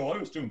 years ago, I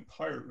was doing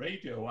pirate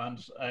radio, and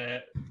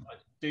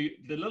the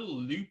little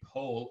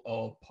loophole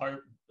of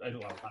pirate,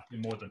 well, actually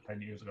more than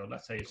 10 years ago,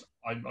 let's say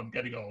I'm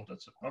getting old,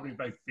 it's probably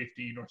about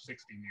 15 or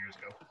 16 years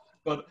ago.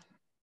 But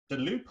the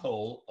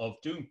loophole of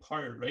doing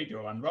pirate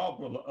radio, and Rob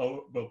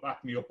will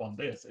back me up on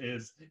this,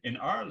 is in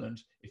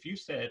Ireland, if you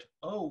said,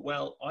 oh,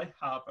 well, I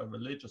have a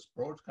religious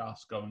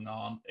broadcast going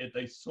on,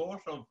 they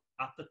sort of,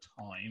 at the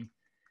time,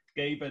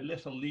 gave a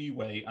little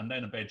leeway and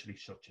then eventually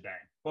shut you down.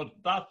 But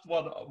that's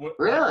what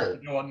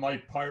really? On my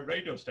pirate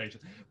radio station.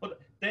 But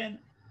then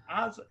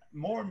as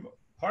more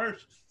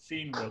pirate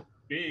scene was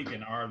big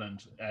in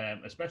Ireland,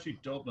 especially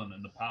Dublin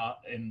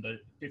in the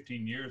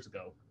 15 years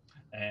ago.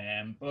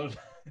 But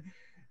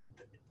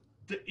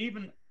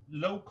even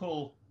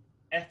local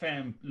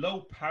FM,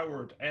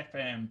 low-powered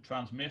FM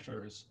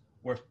transmitters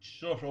were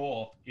shut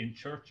off in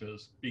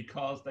churches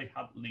because they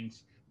had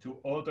links to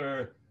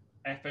other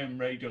FM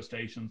radio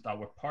stations that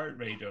were pirate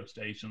radio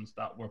stations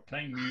that were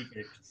playing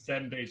music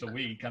 7 days a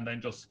week, and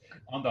then just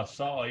on the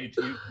side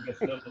using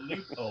this little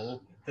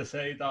loophole to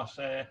say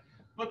that.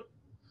 But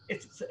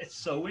it's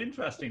so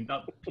interesting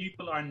that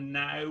people are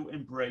now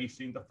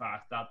embracing the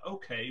fact that,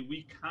 okay,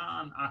 we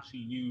can actually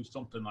use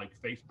something like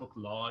Facebook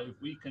Live,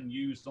 we can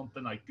use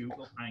something like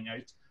Google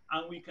Hangouts,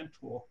 and we can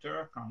talk to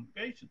our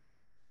congregation.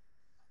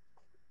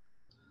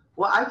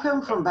 Well, I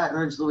come from Baton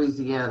Rouge,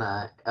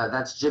 Louisiana.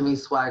 That's Jimmy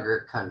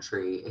Swaggart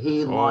country.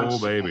 He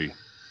launched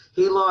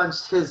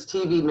his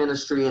TV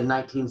ministry in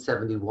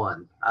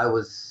 1971. I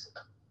was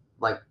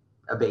like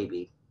a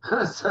baby.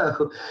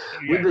 So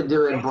we've been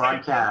doing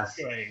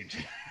broadcasts.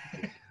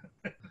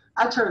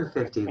 I turned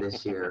 50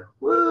 this year.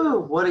 Woo,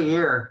 what a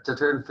year to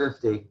turn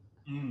 50.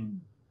 And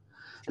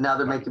now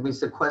they're making me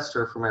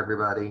sequester from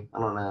everybody. I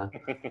don't know.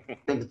 I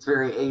think it's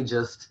very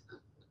ageist.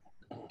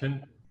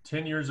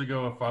 10 years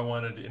ago, if I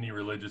wanted any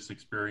religious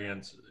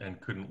experience and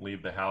couldn't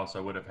leave the house, I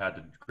would have had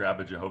to grab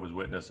a Jehovah's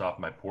Witness off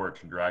my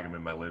porch and drag him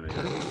in my living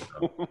room.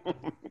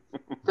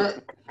 So.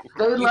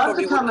 They'd love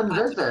to come and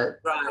visit.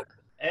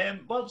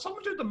 Well,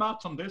 someone did the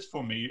maths on this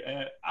for me.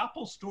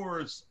 Apple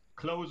stores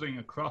closing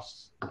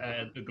across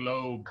the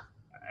globe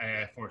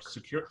for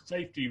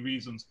safety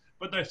reasons,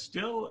 but they're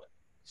still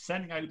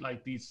sending out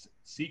like these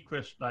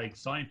secret, like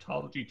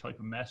Scientology type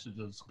of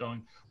messages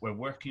going, we're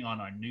working on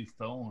our new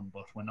phone,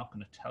 but we're not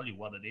going to tell you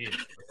what it is.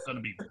 It's going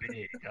to be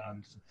big,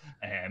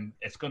 and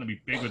it's going to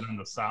be bigger than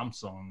the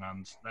Samsung,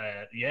 and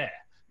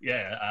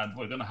and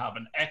we're going to have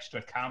an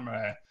extra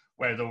camera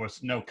where there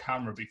was no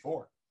camera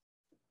before.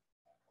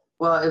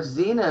 Well, if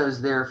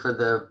Zeno's there for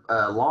the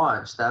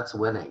launch, that's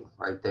winning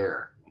right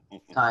there.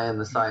 Tie in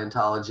the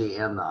Scientology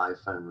and the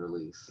iPhone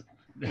release.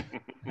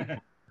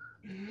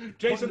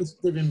 Jason is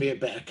giving me a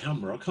better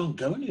camera. I can't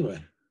go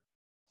anywhere.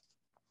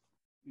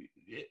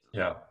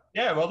 Yeah.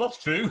 Yeah, well, that's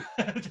true.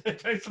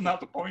 Jason had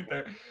the point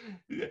there.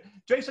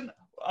 Jason,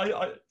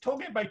 I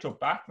talking about your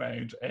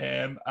background,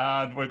 and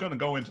we're going to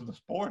go into the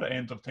sport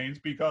end of things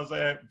because,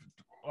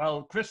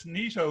 Chris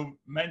Nito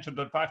mentioned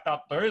the fact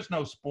that there is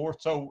no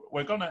sport, so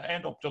we're going to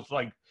end up just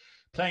like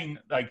playing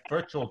like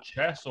virtual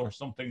chess or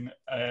something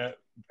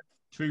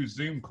through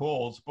Zoom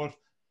calls. But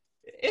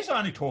is there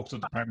any talks of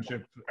the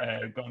Premiership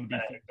going to be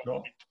fixed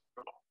off?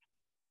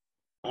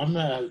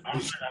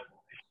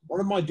 One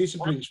of my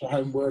disciplines for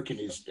home working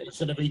is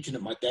instead of eating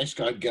at my desk,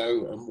 I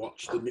go and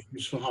watch the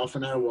news for half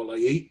an hour while I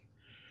eat,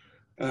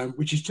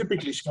 which is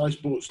typically Sky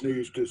Sports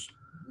news because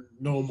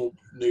normal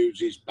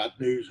news is bad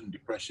news and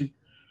depressing.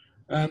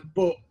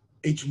 But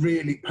it's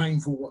really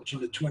painful watching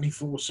the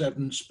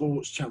 24/7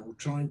 sports channel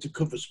trying to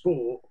cover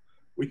sport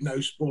with no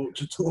sport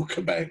to talk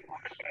about.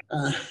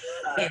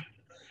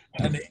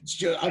 And it's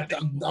just,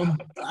 I'm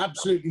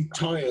absolutely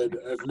tired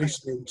of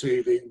listening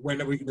to the when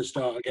are we going to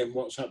start again,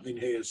 what's happening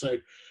here. So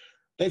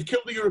they've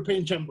killed the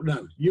European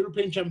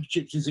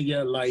Championships is a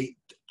year late,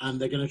 and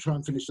they're going to try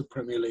and finish the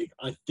Premier League.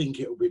 I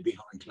think it'll be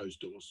behind closed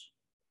doors.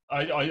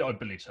 I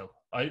believe so.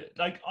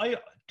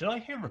 Did I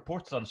hear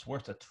reports that it's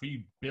worth a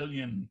 £3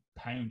 billion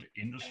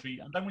industry,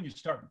 and then when you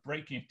start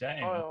breaking it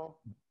down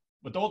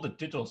with all the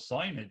digital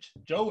signage,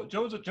 Joe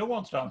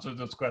wants to answer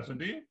this question.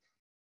 Do you?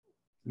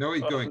 No,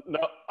 he's going. No,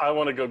 I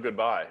want to go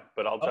goodbye,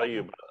 but I'll tell you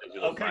about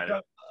digital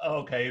signage.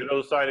 Okay.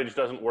 Digital signage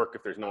doesn't work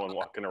if there's no one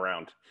walking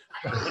around.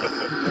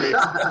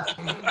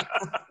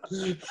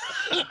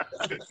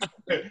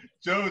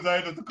 Joe's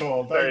out of the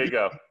call. There you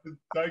go.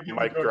 Thank you.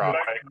 Mic drop.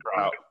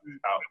 Out.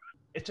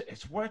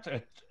 It's worth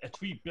a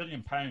 £3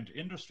 billion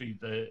industry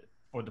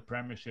for the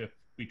Premiership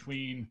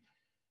between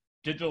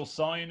digital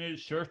signage,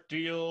 shirt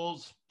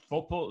deals,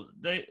 football.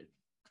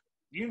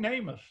 You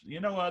name it,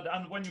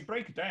 and when you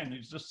break it down,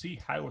 you just see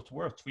how it's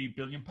worth £3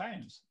 billion.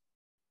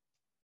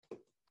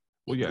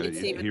 Well, yeah,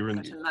 it's even here in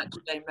match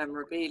day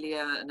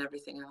memorabilia and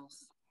everything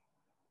else.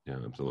 Yeah,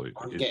 absolutely.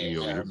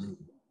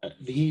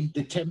 The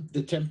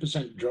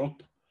 10%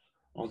 drop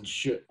on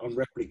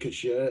replica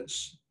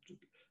shirts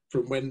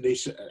from when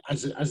this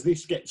as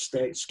this gets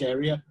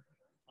scarier.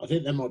 I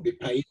think they might be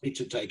paying me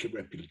to take a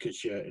replica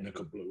shirt in a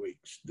couple of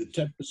weeks. The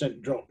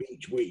 10% drop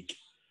each week.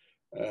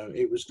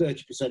 It was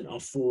 30%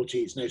 off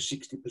 40. It's now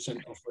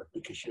 60% off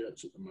replica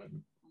shirts at the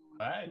moment.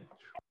 Wow.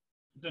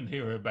 Didn't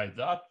hear about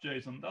that,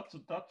 Jason. That's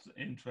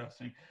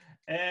interesting.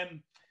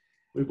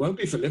 We won't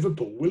be for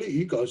Liverpool, will it?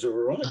 You guys are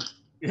all right.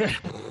 Yeah.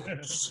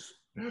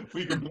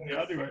 We can play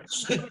anyway.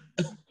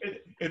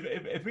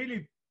 it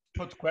really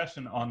puts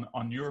question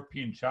on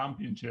European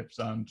championships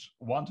and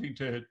wanting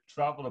to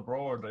travel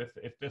abroad.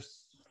 If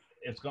this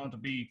is going to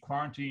be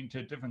quarantined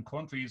to different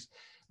countries,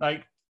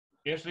 like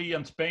Italy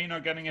and Spain are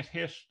getting it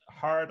hit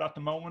hard at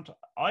the moment.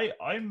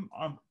 I'm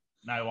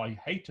now, I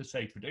hate to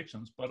say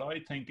predictions, but I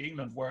think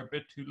England were a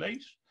bit too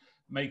late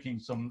making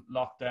some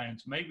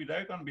lockdowns. Maybe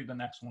they're going to be the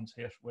next ones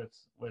hit with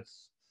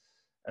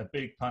a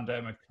big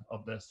pandemic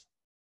of this.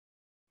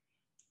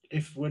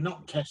 If we're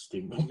not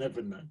testing, we'll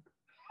never know.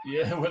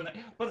 Yeah,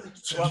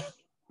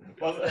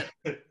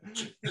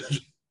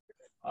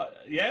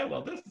 yeah,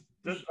 well,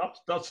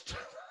 that's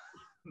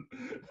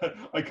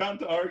I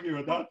can't argue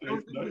with that.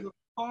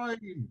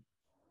 Fine.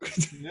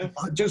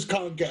 I just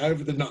can't get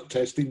over the not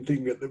testing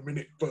thing at the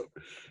minute, but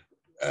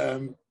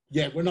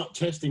yeah, we're not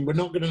testing. We're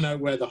not going to know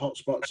where the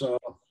hotspots are,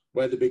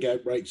 where the big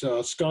outbreaks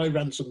are. Sky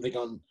ran something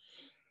on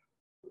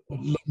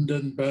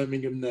London,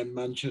 Birmingham, then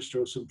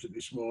Manchester or something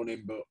this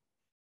morning, but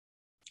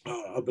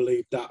I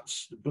believe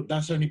that's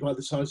only by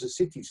the size of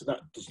city, so that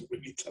doesn't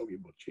really tell you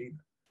much either.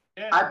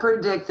 Yeah. I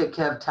predict that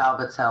Kev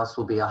Talbot's house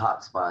will be a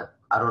hotspot.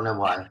 I don't know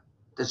why.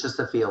 It's just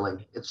a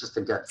feeling. It's just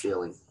a gut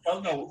feeling.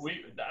 Well, no,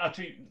 we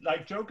actually,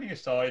 like, joking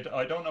aside,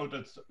 I don't know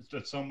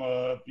that some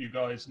of you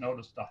guys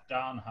noticed that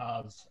Dan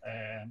has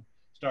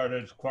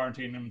started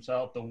quarantining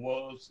himself. There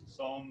was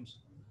some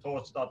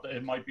thoughts that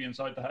it might be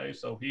inside the house,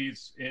 so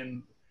he's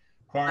in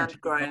quarantine.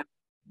 And Graham.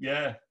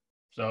 Yeah.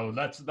 So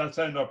let's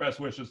send our best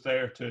wishes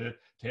there to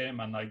him,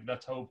 and like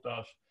let's hope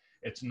that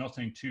it's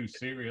nothing too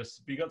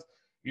serious, because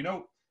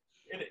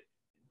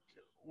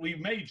we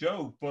may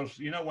joke, but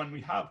when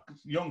we have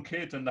young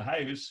kids in the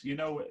house,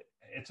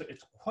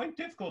 it's quite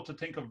difficult to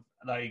think of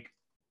like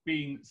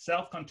being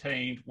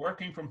self-contained,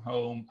 working from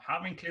home,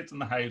 having kids in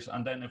the house,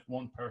 and then if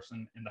one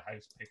person in the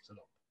house picks it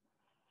up.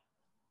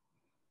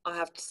 I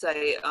have to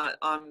say, I'm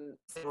a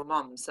single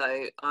mum,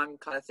 so I'm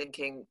kind of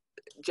thinking,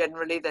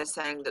 generally they're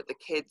saying that the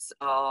kids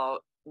are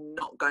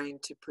not going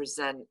to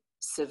present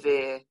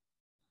severe,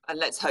 and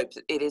let's hope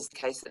that it is the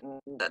case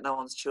that no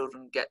one's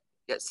children get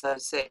so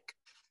sick.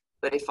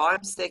 But if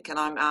I'm sick and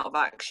I'm out of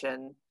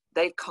action,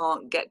 they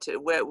can't get to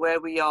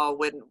where we are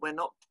when we're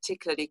not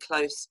particularly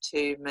close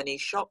to many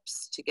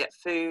shops to get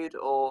food,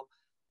 or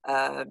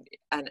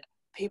and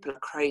people are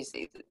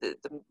crazy. The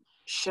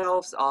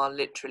shelves are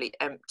literally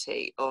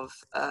empty of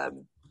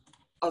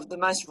the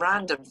most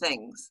random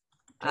things.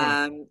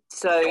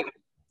 So,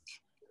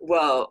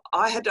 well,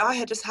 I had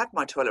just had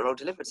my toilet roll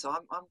delivered, so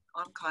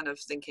I'm kind of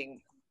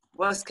thinking,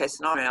 worst case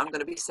scenario, I'm going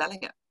to be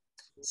selling it.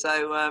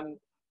 So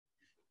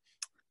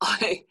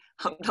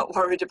I'm not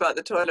worried about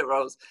the toilet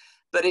rolls,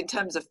 but in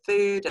terms of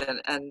food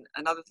and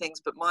other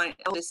things. But my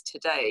eldest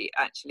today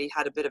actually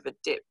had a bit of a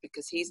dip,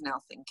 because he's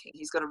now thinking,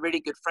 he's got a really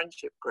good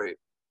friendship group,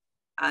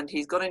 and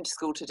he's gone into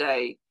school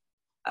today.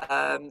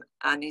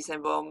 And he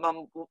said, well,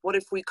 Mum, what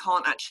if we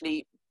can't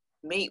actually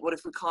meet? What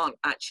if we can't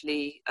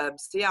actually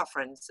see our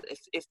friends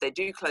if they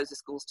do close the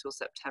schools till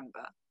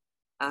September?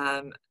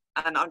 And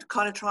I'm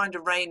kind of trying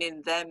to rein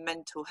in their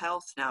mental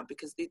health now,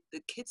 because the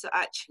kids are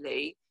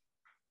actually,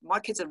 my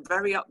kids are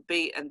very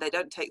upbeat and they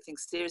don't take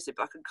things seriously,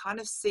 but I can kind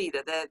of see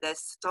that they're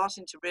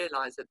starting to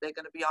realise that they're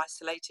going to be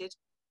isolated,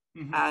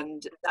 Mm-hmm.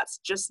 and that's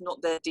just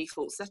not their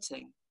default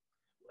setting.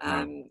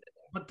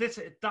 But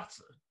that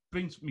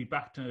brings me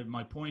back to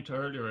my point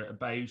earlier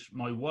about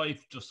my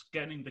wife just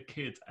getting the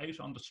kids out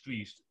on the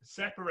street,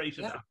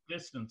 separated at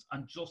distance,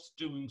 and just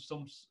doing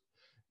some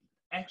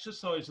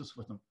exercises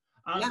with them.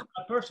 And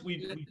at first,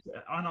 we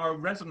on our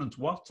residents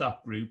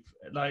WhatsApp group,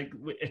 like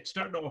it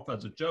started off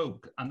as a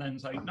joke, and then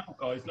it's like, no,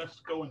 guys, let's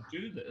go and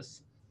do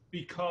this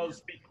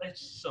because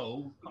it's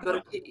so. You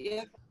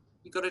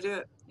got to do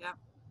it. Yeah.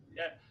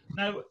 Yeah.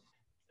 Now,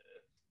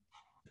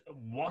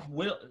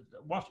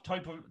 what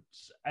type of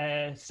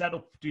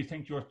setup do you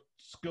think your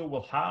school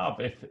will have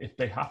if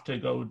they have to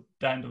go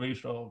down the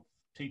route of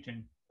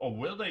teaching, or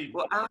will they?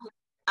 Well,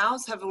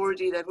 ours they've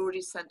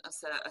already sent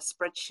us a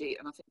spreadsheet,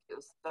 and I think it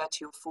was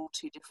 30 or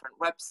 40 different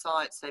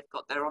websites. They've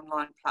got their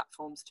online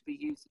platforms to be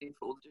using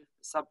for all the different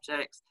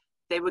subjects.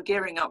 They were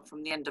gearing up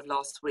from the end of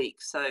last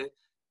week, so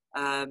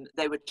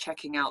they were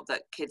checking out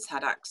that kids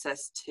had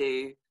access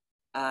to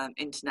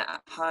internet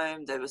at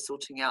home. They were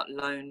sorting out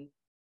loan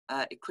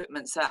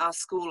equipment. So our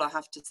school, I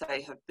have to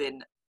say, have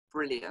been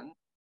brilliant,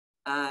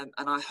 and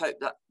I hope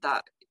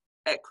that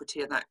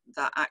equity and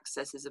that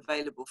access is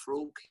available for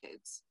all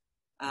kids.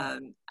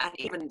 And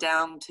even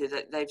down to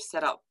that, they've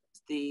set up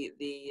the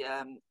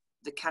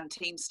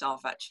canteen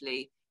staff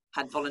actually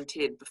had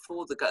volunteered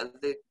before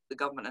the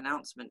government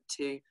announcement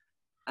to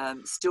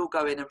still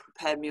go in and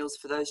prepare meals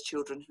for those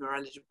children who are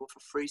eligible for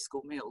free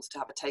school meals, to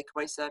have a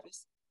takeaway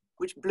service,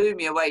 which blew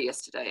me away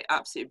yesterday.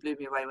 Absolutely blew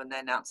me away when they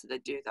announced that they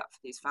do that for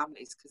these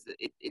families, because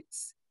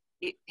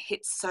it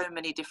hits so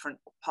many different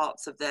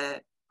parts of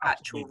their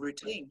actual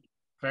routine.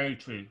 Very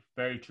true,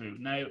 very true.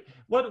 Now,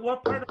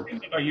 what part of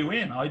England are you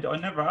in? I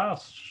never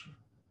asked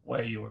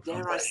where you were from.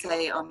 Dare I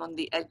say I'm on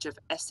the edge of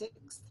Essex?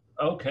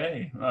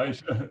 Okay,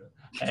 right.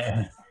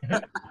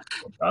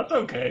 That's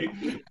okay.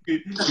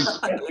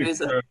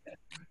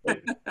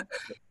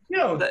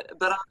 Yeah. But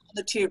I'm on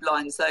the tube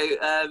line, so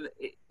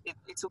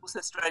it's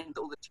also strange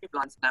that all the tube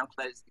lines are now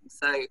closing.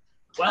 So,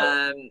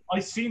 well,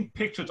 I've seen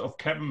pictures of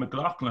Kevin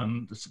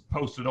McLaughlin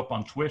posted up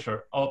on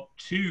Twitter of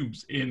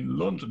tubes in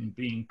London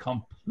being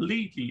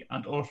completely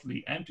and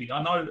utterly empty.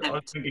 And I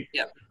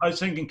was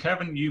thinking,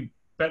 Kevin, you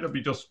better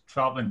be just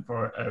traveling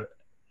for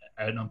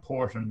an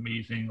important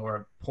meeting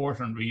or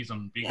important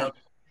reason, because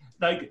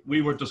like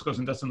we were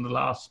discussing this in the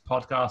last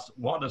podcast,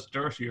 what is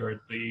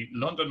dirtier, the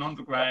London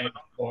Underground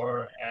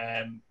or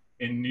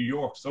in New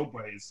York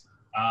subways?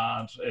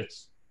 And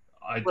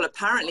well,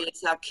 apparently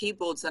it's our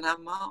keyboards and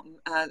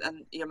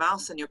and your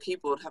mouse and your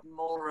keyboard have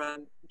more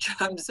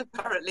germs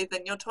apparently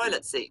than your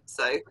toilet seat.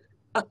 So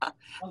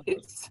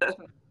it's.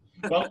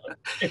 Well,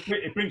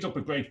 it brings up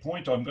a great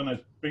point. I'm going to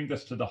bring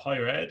this to the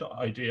higher ed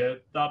idea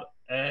that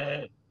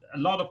a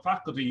lot of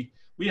faculty,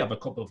 we have a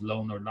couple of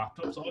loaner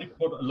laptops. I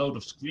put a load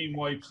of screen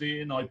wipes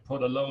in. I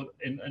put a load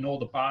in all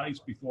the bags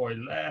before I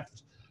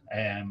left.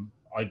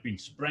 I've been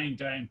spraying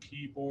down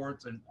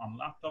keyboards on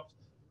laptops.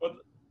 But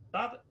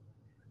that,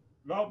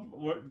 Rob,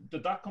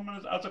 did that come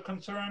as a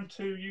concern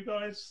to you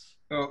guys?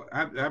 Oh,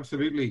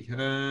 absolutely.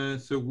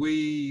 So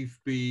we've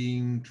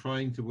been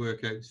trying to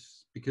work out,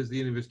 because the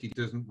university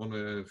doesn't want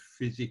to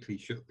physically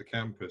shut the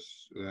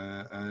campus,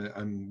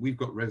 and we've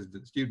got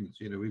resident students.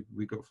 You know,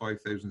 we've got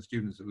 5,000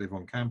 students that live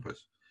on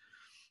campus.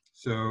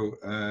 So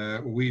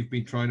we've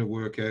been trying to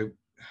work out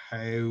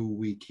how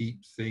we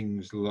keep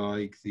things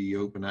like the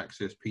open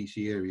access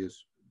PC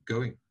areas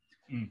going.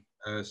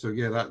 So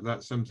yeah,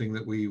 that's something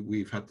that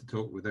we've had to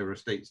talk with our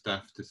estate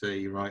staff to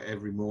say, right,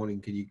 every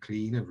morning can you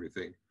clean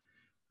everything?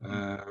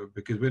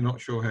 Because we're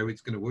not sure how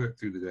it's going to work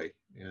through the day.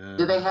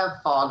 Do they have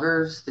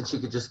foggers that you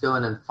could just go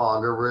in and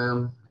fog a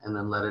room and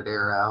then let it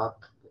air out?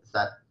 Is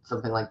that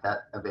something like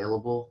that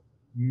available?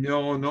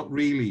 No, not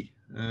really.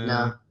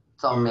 No,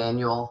 it's all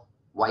manual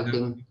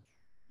wiping.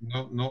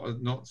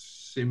 Not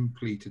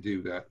simply to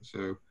do that.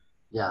 So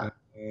yeah.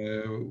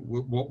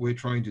 What we're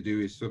trying to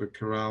do is sort of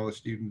corral the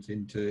students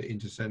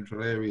into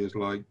central areas,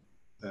 like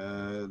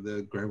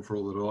the ground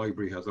floor of the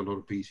library has a lot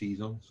of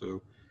PCs on.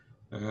 So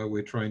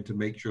we're trying to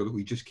make sure that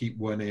we just keep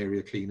one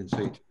area clean and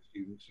say to the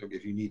students, so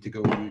if you need to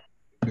go in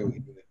there,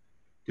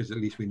 because at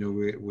least we know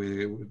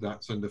where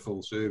that's under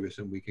full service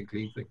and we can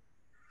clean things.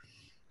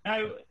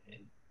 Now,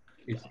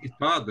 it's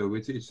hard though.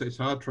 It's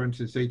hard trying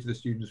to say to the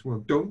students,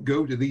 well, don't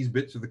go to these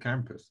bits of the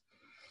campus.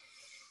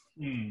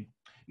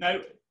 Now,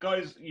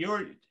 guys,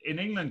 in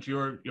England.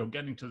 You're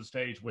getting to the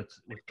stage with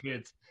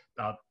kids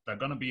that they're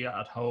going to be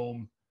at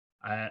home,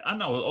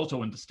 and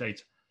also in the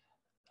States.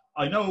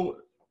 I know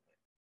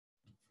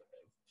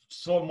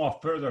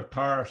somewhat further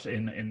apart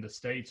in the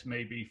States,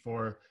 maybe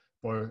for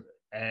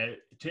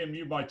Tim,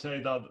 you might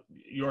say that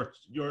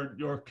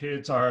your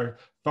kids are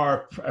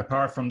far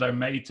apart from their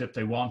mates if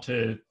they want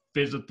to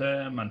visit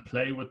them and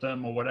play with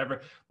them or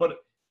whatever. But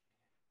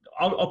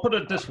I'll put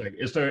it this way: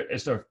 is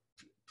there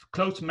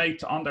close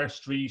mates on their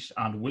street,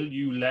 and will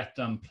you let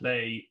them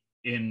play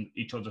in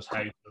each other's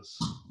houses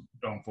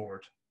going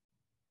forward?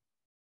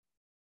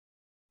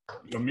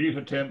 You're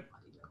muted, Tim.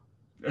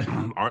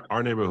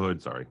 Our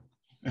neighborhood, sorry.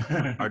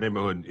 Our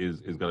neighborhood is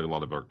got a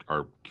lot of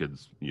our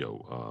kids,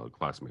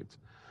 classmates.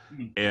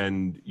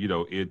 And,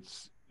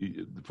 it's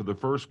for the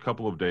first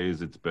couple of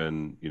days, it's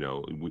been,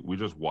 we're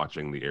just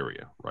watching the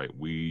area, right?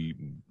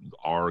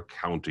 Our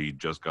county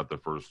just got the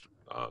first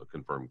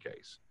confirmed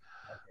case.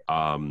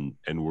 And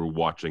we're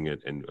watching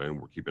it and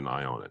we're keeping an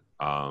eye on it.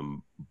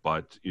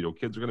 But,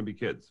 kids are going to be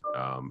kids,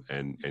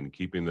 and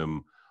keeping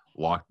them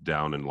locked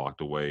down and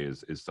locked away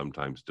is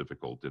sometimes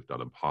difficult, if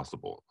not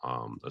impossible,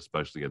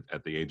 especially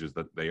at the ages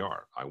that they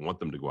are. I want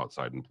them to go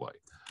outside and play.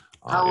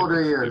 How old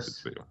are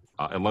yours?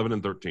 11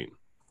 and 13.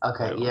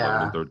 Okay,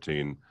 yeah. 11 and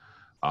 13.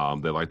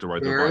 They like to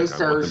ride their Very bike.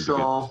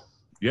 social.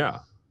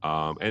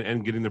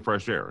 And getting the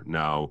fresh air.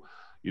 Now,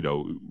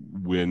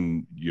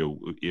 when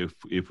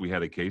if we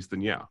had a case,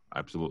 then yeah,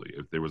 absolutely.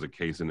 If there was a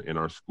case in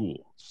our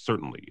school,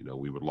 certainly,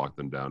 we would lock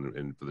them down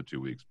in for the 2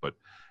 weeks. But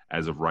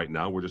as of right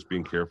now, we're just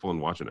being careful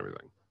and watching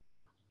everything.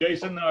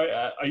 Jason,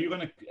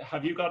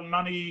 have you got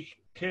many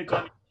kids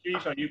on your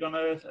street? Are you going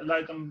to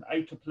allow them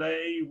out to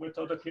play with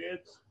other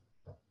kids?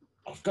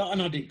 I've got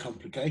an added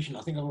complication.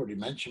 I think I've already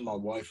mentioned my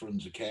wife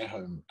runs a care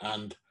home,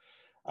 and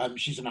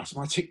she's an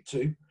asthmatic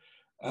too.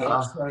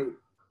 So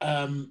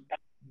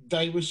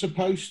they were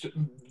supposed to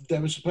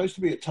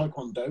be at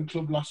Taekwondo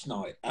Club last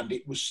night, and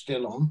it was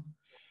still on.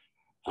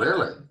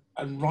 Really?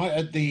 And right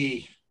at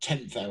the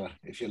 10th hour,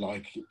 if you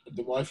like,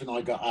 the wife and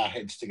I got our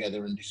heads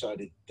together and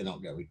decided they're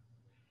not going.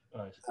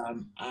 Right.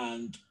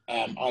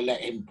 I let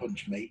him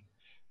punch me,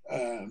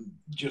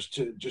 just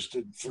to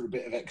for a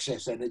bit of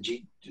excess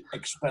energy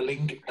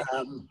expelling.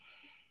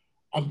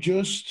 I'm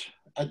just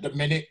at the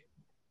minute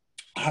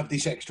have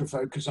this extra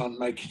focus on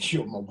making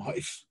sure my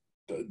wife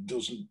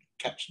doesn't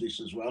catch this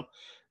as well.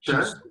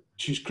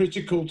 She's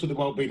critical to the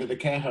well-being of the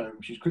care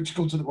home. She's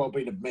critical to the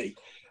well-being of me,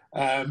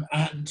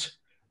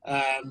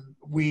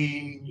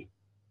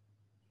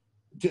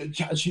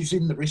 she's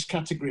in the risk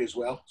category as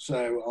well.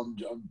 So I'm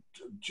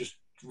just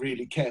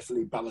really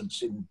carefully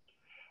balancing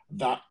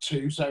that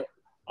too. So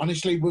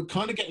honestly, we're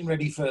kind of getting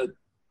ready for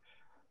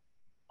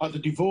either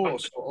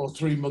divorce or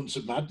 3 months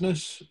of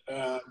madness.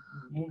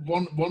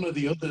 One or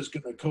the other's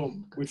going to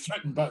come. We've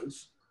threatened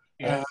both.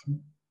 Yeah.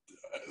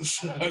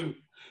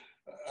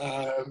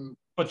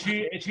 But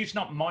she's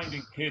not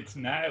minding kids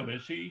now,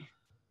 is she,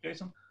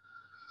 Jason?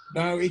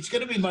 No, it's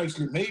going to be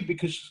mostly me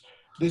because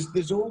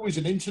there's always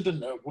an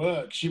incident at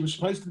work. She was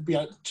supposed to be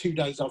out 2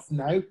 days off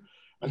now,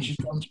 and she's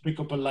gone to pick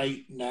up a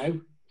late now,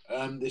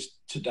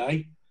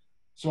 today.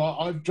 So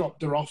I've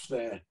dropped her off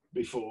there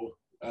before,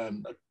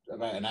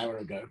 about an hour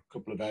ago, a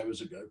couple of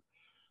hours ago.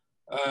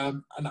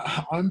 And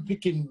I'm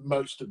picking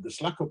most of the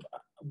slack up.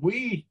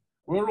 We're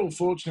all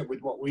fortunate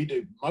with what we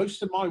do.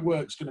 Most of my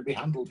work's going to be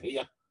handled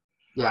here.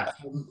 Yeah.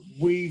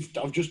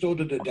 I've just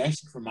ordered a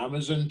desk from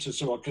Amazon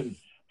so I can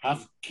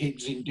have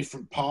kids in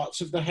different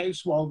parts of the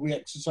house while we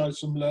exercise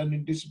some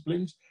learning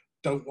disciplines.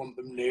 Don't want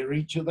them near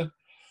each other.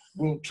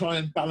 We'll try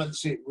and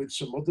balance it with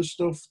some other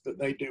stuff that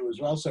they do as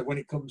well. So when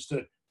it comes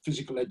to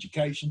physical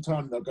education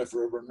time, they'll go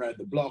for a run around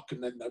the block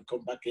and then they'll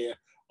come back here.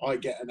 I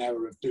get an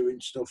hour of doing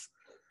stuff.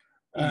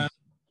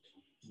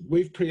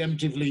 We've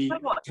preemptively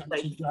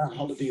cancelled our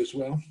holiday as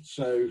well.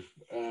 So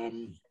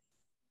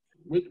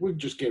we're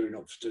just gearing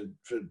up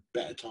for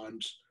better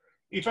times.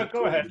 Eva,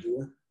 go ahead.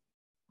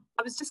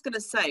 I was just going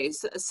to say,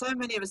 so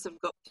many of us have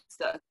got kids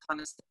that are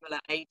kind of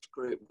similar age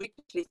group. We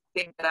actually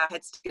think our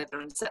heads together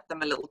and set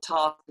them a little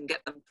task and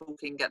get them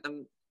talking, get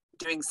them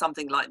doing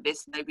something like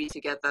this, maybe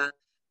together,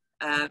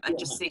 and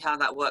just see how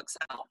that works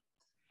out.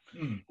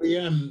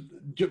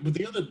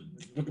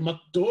 My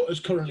daughter's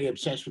currently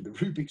obsessed with the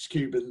Rubik's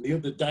Cube, and the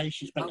other day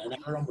she spent an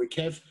hour on with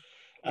Kev.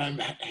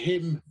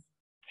 Him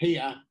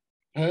here,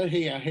 her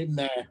here, him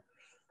there.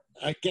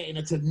 Getting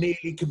her to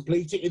nearly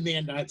complete it. In the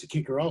end, I had to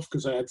kick her off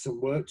because I had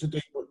some work to do,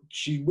 but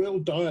she will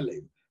dial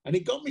in. And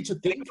it got me to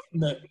thinking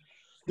that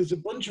there's a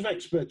bunch of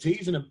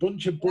expertise and a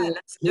bunch of bored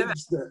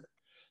kids that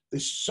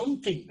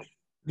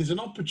there's an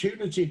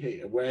opportunity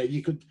here where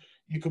you could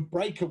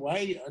break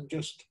away and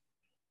just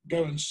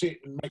go and sit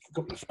and make a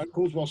couple of phone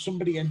calls while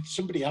somebody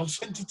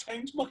else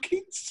entertains my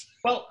kids.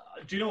 Well,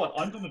 do you know what?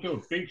 I'm going to do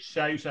a big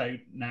shout out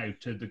now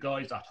to the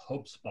guys at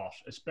HubSpot,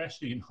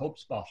 especially in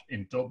HubSpot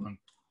in Dublin.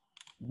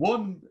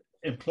 One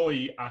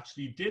employee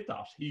actually did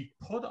that. He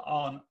put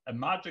on a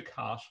magic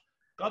hat,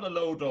 got a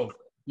load of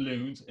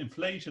balloons,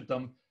 inflated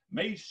them,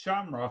 made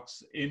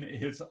shamrocks in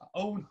his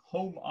own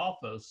home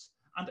office,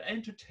 and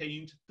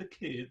entertained the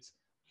kids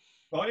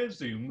via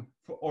Zoom,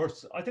 via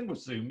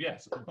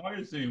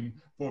Zoom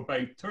for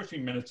about 30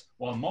 minutes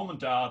while mom and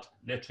dad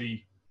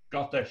literally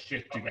got their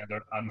shit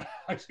together and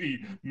actually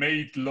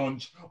made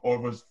lunch or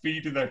was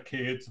feeding their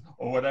kids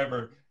or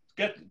whatever.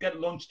 Get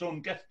lunch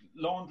done, get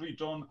laundry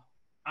done,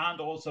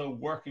 and also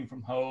working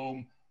from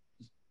home.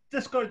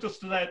 This guy just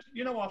said,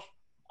 you know what,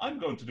 I'm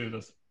going to do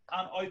this.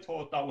 And I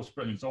thought that was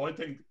brilliant. So I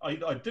think I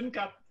didn't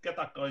get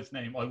that guy's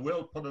name. I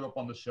will put it up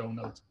on the show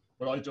notes.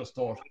 But I just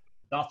thought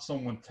that's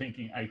someone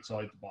thinking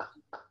outside the box.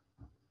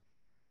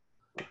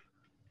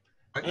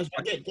 As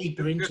we get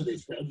deeper into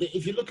this,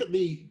 if you look at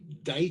the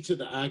data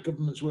that our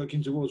government's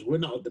working towards, we're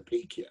not at the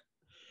peak yet.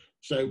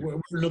 So we're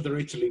another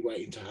Italy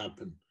waiting to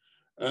happen.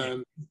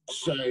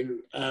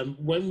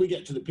 When we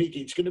get to the peak,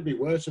 it's going to be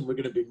worse, and we're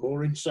going to be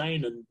more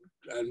insane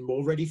and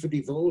more ready for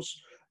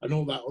divorce and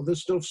all that other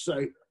stuff.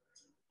 So,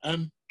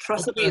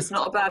 trust me, it's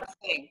not a bad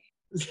thing.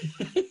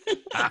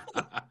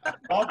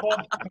 Rob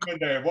wants to come in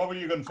there. What were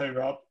you going to say,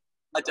 Rob?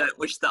 I don't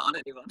wish that on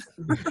anyone.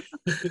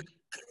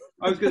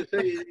 I was going to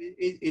say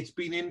it's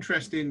been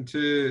interesting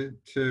to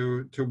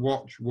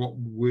watch what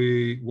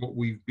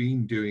we've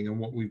been doing and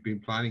what we've been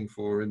planning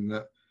for, and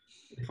that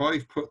if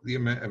I've put the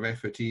amount of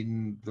effort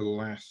in the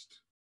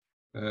last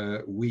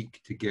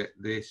week to get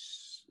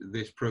this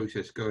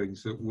process going,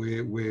 so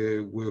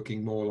we're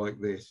working more like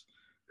this,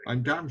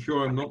 I'm damn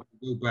sure I'm not going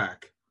to go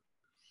back.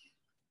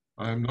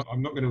 I'm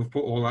not going to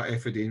put all that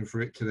effort in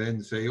for it to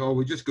then say, oh,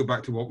 we just go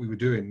back to what we were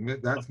doing.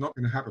 That's not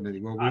going to happen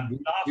anymore.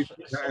 We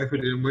put that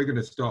effort in and we're going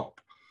to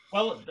stop.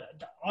 Well,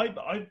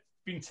 I've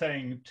been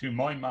saying to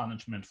my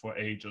management for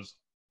ages,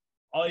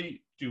 I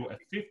do a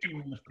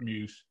 15-minute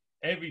commute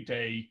every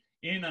day,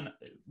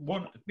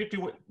 50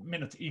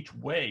 minutes each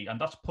way,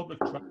 and that's public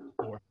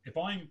transport. If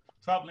I'm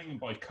traveling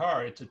by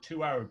car, it's a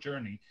 2-hour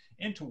journey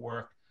into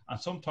work, and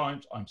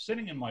sometimes I'm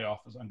sitting in my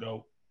office and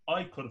go,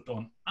 I could have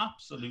done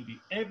absolutely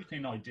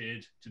everything I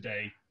did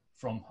today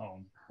from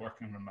home,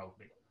 working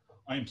remotely.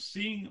 I'm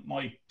seeing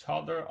my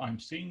toddler, I'm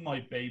seeing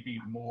my baby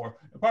more,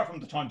 apart from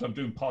the times I'm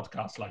doing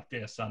podcasts like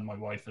this and my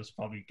wife is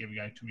probably giving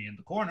out to me in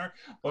the corner,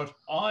 but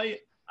I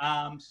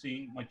am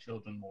seeing my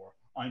children more.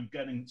 I'm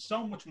getting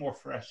so much more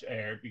fresh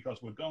air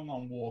because we're going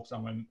on walks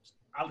and we're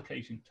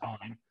allocating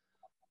time.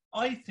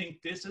 I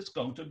think this is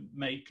going to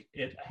make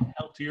it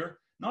healthier,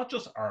 not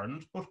just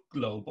Ireland, but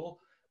global.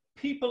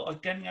 People are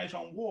getting out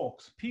on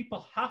walks.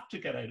 People have to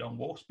get out on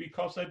walks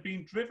because they're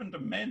being driven,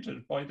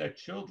 demented by their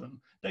children.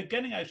 They're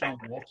getting out on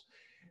walks.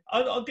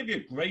 I'll give you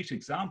a great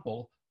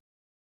example.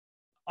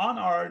 On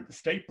our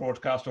state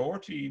broadcast,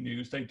 RTE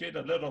News, they did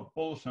a little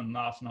bulletin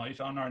last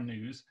night on our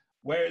news,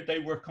 where they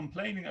were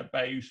complaining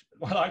about,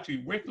 well,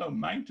 actually, Wicklow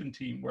Mountain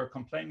team were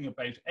complaining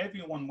about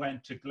everyone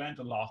went to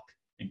Glendalough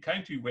in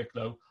County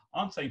Wicklow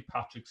on St.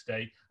 Patrick's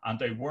Day, and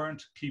they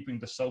weren't keeping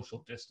the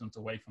social distance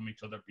away from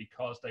each other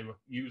because they were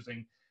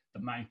using the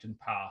mountain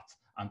path.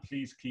 And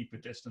please keep a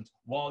distance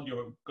while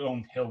you're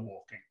going hill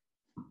walking.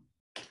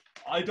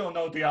 I don't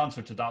know the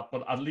answer to that,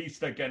 but at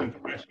least they're getting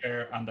fresh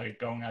air and they're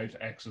going out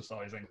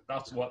exercising.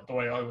 That's the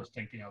way I was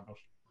thinking of it.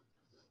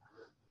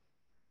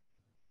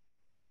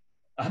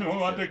 And I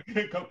want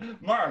to come,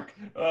 Mark.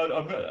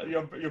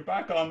 You're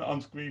back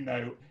on screen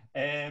now.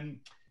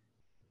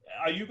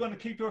 Are you going to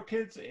keep your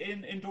kids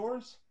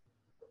indoors?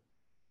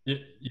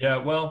 Yeah,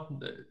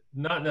 well,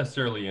 not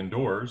necessarily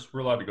indoors. We're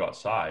allowed to go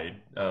outside.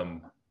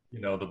 You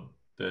know,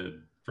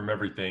 from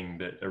everything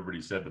that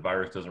everybody said, the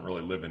virus doesn't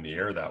really live in the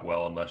air that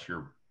well unless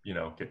you're, you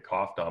know, get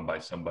coughed on by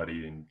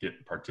somebody and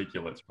get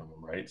particulates from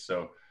them, right?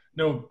 So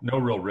no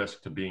real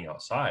risk to being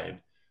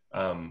outside.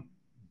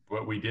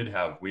 What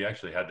we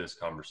actually had this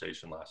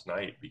conversation last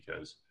night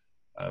because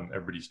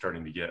everybody's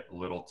starting to get a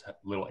little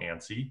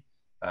antsy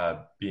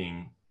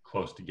being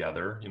close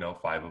together, you know,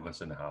 5 of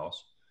us in the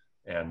house.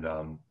 And,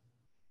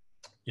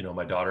 you know,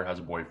 my daughter has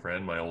a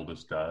boyfriend, my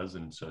oldest does,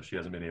 and so she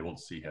hasn't been able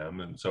to see him.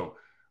 And so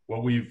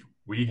what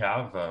we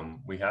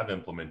have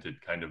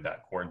implemented kind of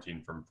that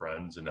quarantine from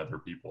friends and other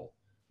people,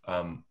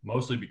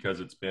 mostly because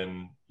it's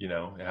been, you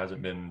know, it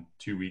hasn't been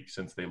 2 weeks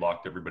since they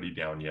locked everybody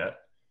down yet.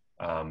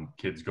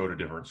 Kids go to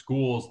different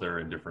schools, they're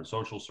in different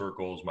social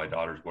circles. My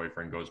daughter's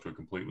boyfriend goes to a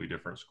completely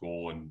different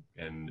school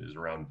and is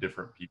around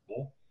different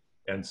people.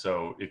 And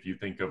so if you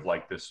think of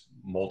like this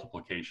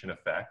multiplication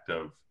effect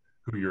of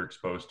who you're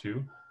exposed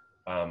to,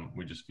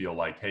 we just feel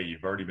like, hey,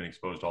 you've already been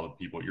exposed to all the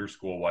people at your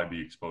school, why be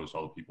exposed to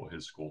all the people at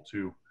his school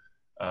too?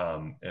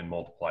 And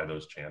multiply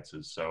those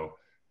chances. So,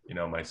 you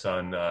know, my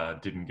son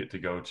didn't get to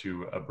go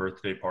to a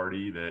birthday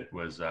party that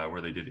was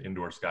where they did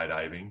indoor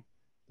skydiving.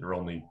 There were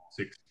only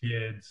 6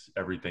 kids.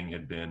 Everything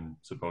had been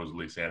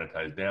supposedly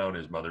sanitized down.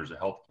 His mother's a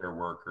healthcare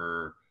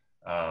worker,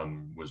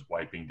 was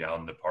wiping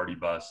down the party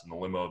bus and the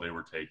limo they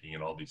were taking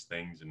and all these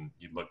things. And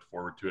he looked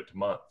forward to it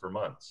for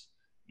months.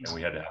 And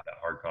we had to have that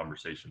hard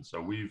conversation.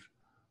 So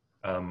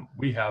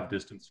we have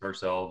distanced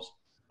ourselves.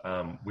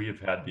 We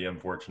have had the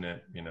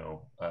unfortunate, you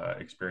know,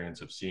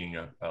 experience of seeing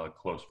a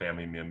close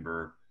family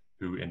member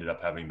who ended up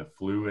having the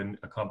flu and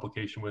a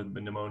complication with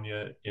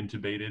pneumonia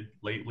intubated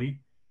lately,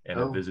 and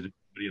have visited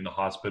somebody in the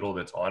hospital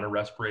that's on a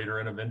respirator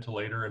and a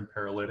ventilator and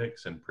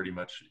paralytics and pretty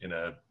much in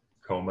a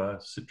coma,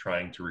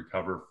 trying to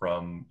recover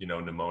from, you know,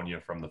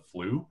 pneumonia from the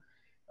flu.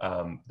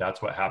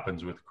 That's what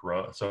happens with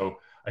corona. So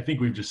I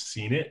think we've just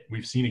seen it.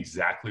 We've seen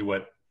exactly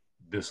what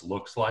this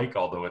looks like,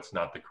 although it's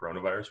not the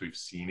coronavirus. We've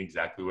seen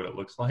exactly what it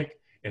looks like,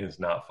 and it's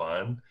not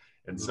fun.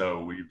 And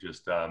so we've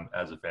just,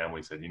 as a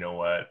family, said, you know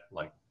what,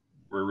 like,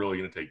 we're really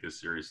going to take this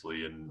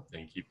seriously and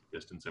keep the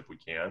distance if we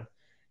can.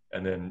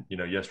 And then, you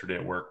know, yesterday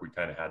at work, we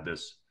kind of had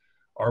this,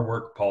 our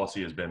work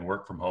policy has been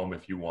work from home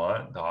if you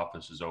want, the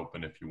office is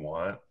open if you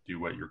want, do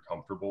what you're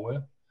comfortable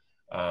with.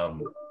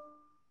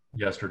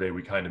 Yesterday,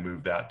 we kind of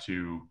moved that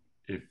to,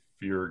 if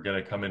you're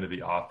going to come into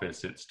the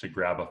office, it's to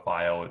grab a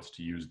file, it's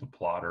to use the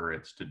plotter,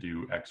 it's to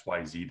do X,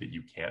 Y, Z that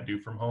you can't do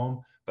from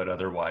home, but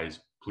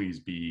otherwise, please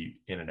be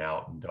in and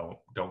out and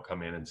don't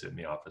come in and sit in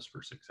the office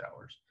for 6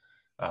 hours.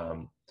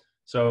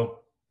 So,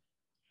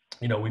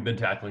 you know, we've been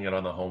tackling it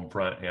on the home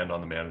front and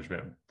on the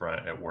management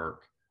front at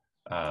work,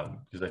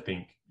 because I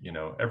think, you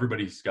know,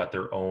 everybody's got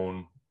their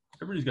own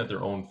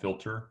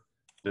filter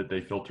that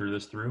they filter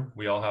this through.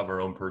 We all have our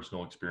own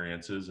personal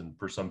experiences, and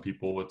for some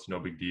people it's no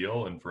big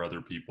deal, and for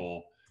other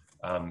people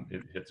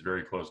it hits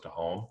very close to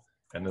home,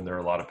 and then there are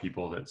a lot of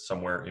people that's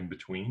somewhere in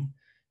between.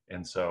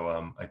 And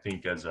so I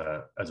think as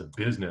a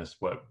business,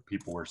 what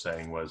people were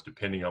saying was,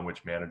 depending on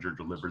which manager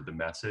delivered the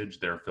message,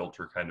 their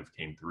filter kind of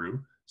came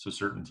through. So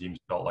certain teams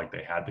felt like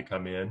they had to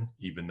come in,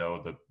 even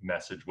though the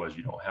message was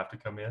you don't have to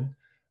come in.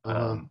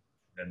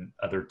 And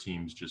other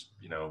teams just,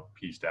 you know,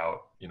 pieced out,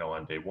 you know,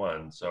 on day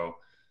one. So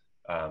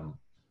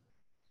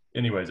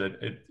anyways,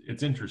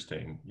 it's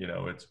interesting, you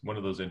know, it's one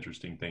of those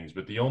interesting things.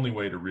 But the only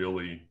way to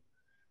really,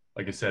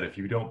 like I said, if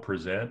you don't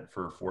present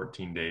for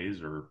 14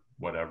 days or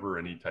whatever,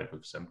 any type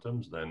of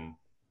symptoms, then,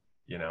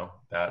 you know,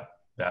 that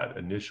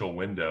initial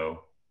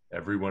window,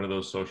 every one of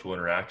those social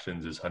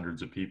interactions is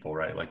hundreds of people,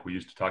 right? Like we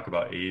used to talk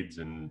about AIDS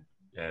and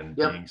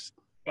being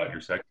about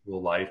your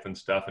sexual life and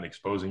stuff and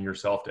exposing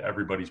yourself to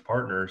everybody's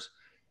partners.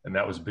 And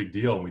that was a big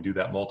deal. And we do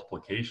that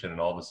multiplication, and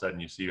all of a sudden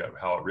you see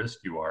how at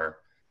risk you are.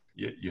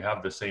 You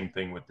have the same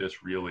thing with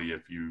this, really,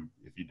 if you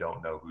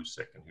don't know who's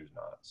sick and who's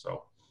not.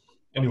 So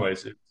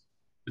anyways,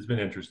 it's been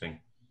interesting.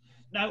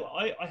 Now,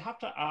 I have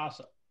to ask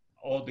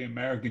all the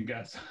American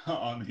guests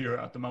on here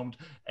at the moment,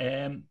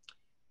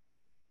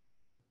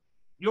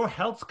 your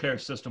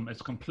healthcare system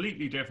is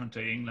completely different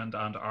to England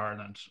and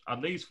Ireland.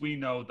 At least we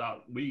know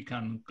that we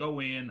can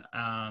go in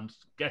and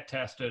get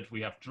tested.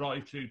 We have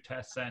drive-through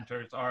test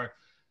centres. Our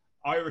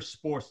Irish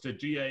sports, the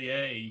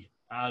GAA,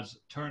 has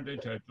turned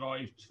into a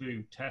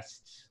drive-through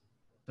test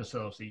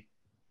facility.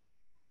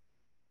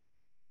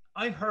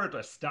 I heard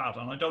a stat,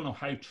 and I don't know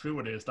how true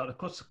it is, that it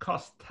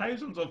costs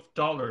thousands of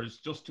dollars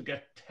just to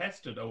get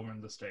tested over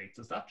in the States.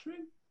 Is that true?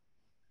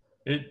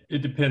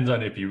 It depends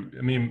on I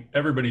mean,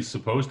 everybody's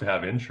supposed to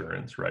have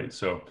insurance, right?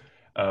 So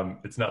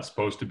it's not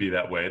supposed to be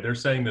that way. They're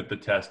saying that the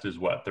test is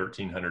what,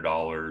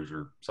 $1,300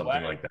 or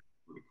something like that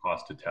would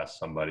cost to test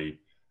somebody.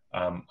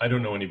 I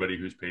don't know anybody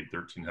who's paid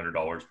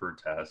 $1,300 for a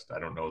test. I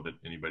don't know that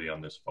anybody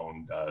on this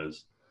phone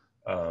does.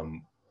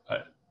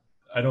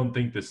 I don't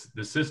think the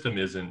system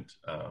isn't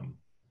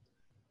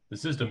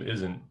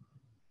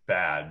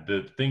bad.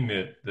 The thing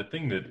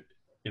that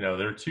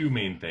there are two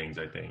main things,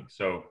 I think.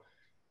 So,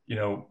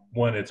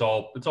 one, it's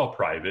all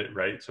private,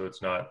 right? So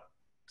it's not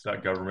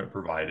government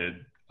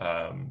provided.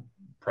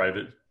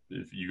 Private,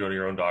 if you go to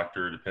your own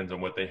doctor, it depends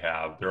on what they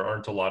have. There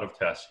aren't a lot of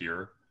tests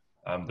here.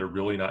 They're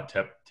really not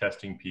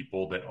testing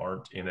people that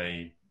aren't in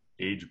a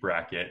age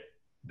bracket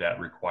that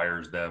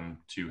requires them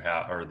to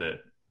have, or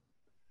that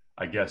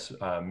I guess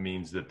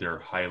means that they're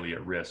highly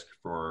at risk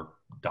for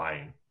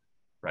dying,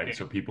 right? Yeah.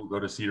 So people go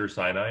to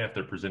Cedars-Sinai, if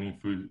they're presenting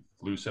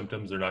flu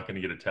symptoms, they're not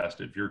going to get a test.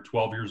 If you're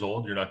 12 years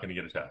old, you're not going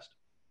to get a test.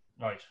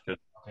 Right.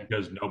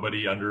 Because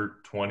nobody under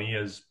 20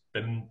 has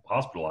been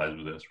hospitalized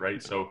with this,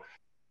 right? So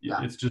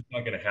it's just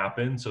not going to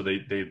happen. So they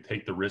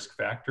take the risk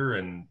factor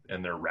and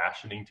they're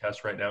rationing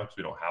tests right now because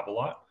we don't have a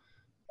lot.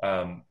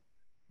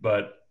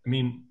 But I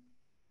mean,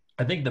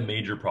 I think the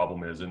major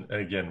problem is, and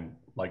again,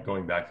 like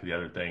going back to the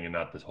other thing and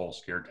not this whole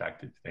scare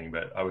tactic thing,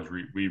 but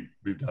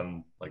we've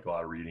done like a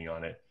lot of reading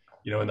on it.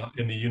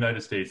 In the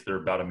United States, there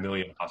are about 1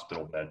 million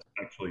hospital beds,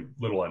 actually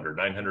little under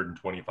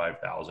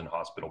 925,000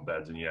 hospital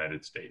beds in the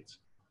United States,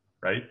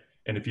 right?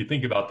 And if you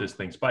think about this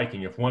thing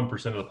spiking, if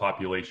 1% of the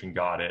population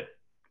got it,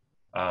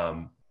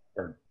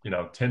 or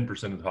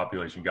 10% of the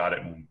population got it,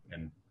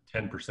 and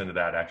 10% of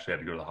that actually had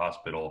to go to the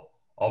hospital,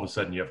 all of a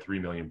sudden you have 3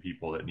 million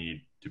people that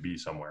need to be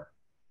somewhere.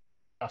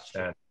 That's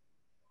true.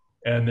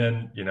 And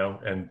then,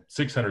 and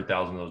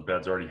 600,000 of those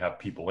beds already have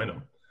people in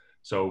them.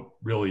 So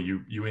really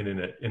you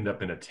end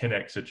up in a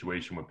 10x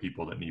situation with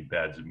people that need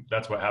beds. And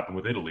that's what happened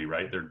with Italy,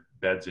 right? They're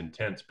beds in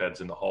tents,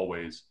 beds in the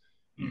hallways.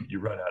 You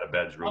run out of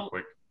beds real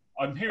quick.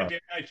 I'm hearing the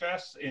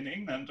NHS in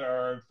England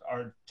are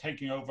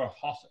taking over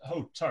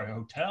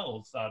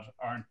hotels that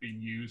aren't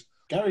being used.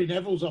 Gary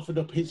Neville's offered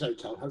up his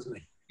hotel, hasn't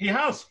he? He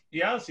has,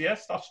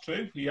 yes, that's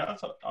true. He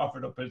has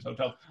offered up his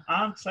hotel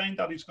and saying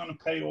that he's going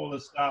to pay all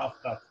his staff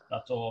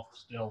that's off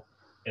still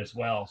as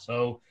well.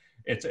 So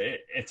it's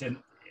an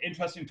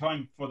interesting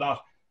time for that.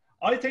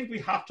 I think we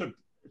have to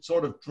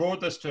sort of draw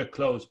this to a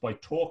close by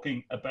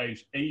talking about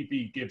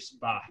AV Gives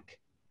Back.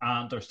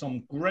 And there's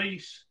some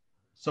great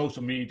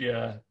social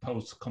media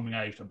posts coming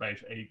out about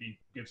AV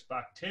Gives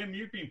Back. Tim,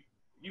 you've been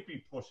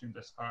pushing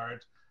this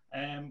hard.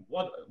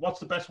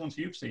 What's the best ones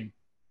you've seen?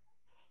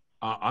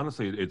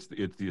 Honestly, it's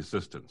the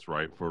assistance,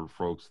 right, for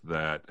folks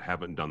that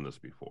haven't done this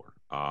before.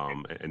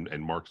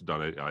 And Mark's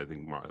done it. I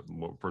think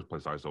first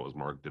place I saw was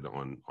Mark did it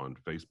on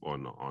Facebook,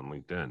 on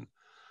LinkedIn.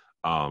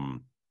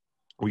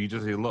 Where you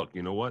just say, look,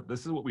 you know what?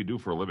 This is what we do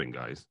for a living,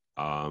 guys.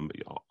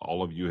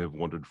 All of you have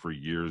wondered for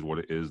years what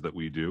it is that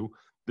we do.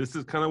 This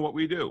is kind of what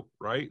we do,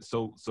 right?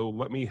 So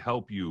let me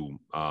help you,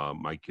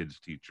 my kid's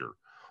teacher,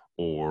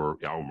 or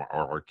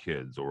our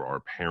kids, or our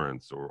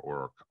parents,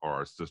 or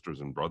our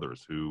sisters and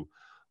brothers who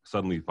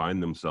suddenly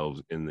find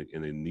themselves in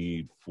a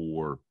need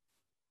for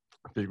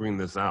figuring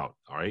this out.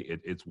 All right,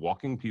 it's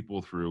walking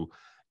people through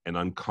an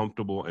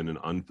uncomfortable and an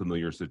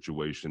unfamiliar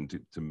situation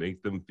to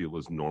make them feel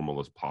as normal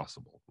as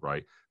possible.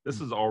 Right, this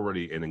is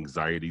already an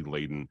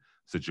anxiety-laden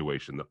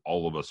situation that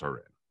all of us are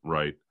in.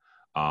 Right.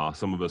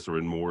 Some of us are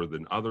in more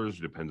than others.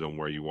 It depends on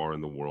where you are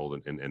in the world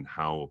and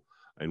how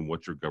and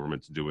what your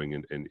government's doing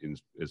and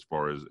as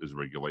far as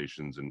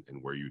regulations and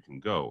where you can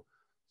go.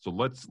 So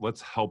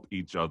let's help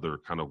each other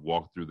kind of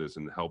walk through this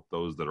and help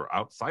those that are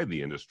outside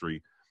the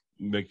industry,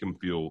 make them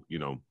feel,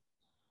 a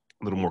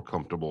little more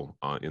comfortable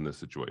in this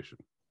situation.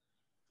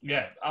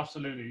 Yeah,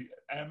 absolutely.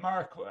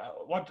 Mark,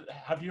 what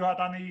have you had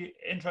any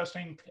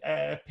interesting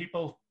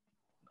people?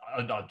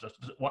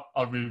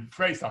 I'll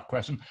rephrase that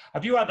question.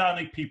 Have you had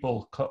any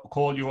people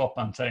call you up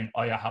and saying,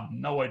 I have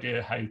no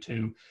idea how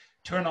to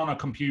turn on a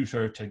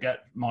computer to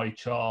get my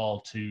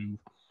child to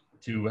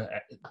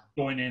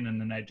join in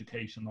an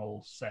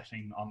educational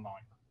setting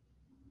online?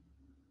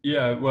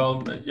 Yeah,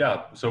 well,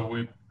 yeah. So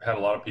we've had a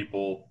lot of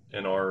people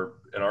in our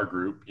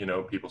group,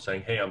 people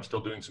saying, hey, I'm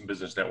still doing some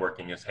business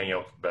networking. Is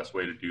Hangout the best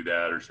way to do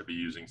that, or should be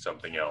using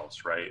something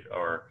else, right?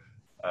 Or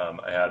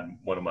I had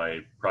one of my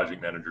project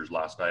managers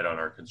last night on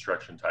our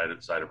construction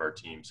side of our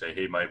team say,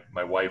 hey,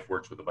 my wife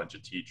works with a bunch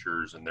of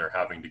teachers and they're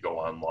having to go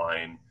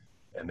online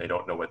and they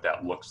don't know what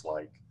that looks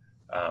like.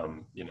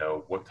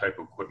 What type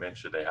of equipment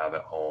should they have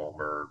at home,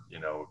 or,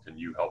 can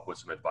you help with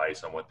some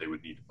advice on what they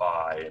would need to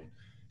buy?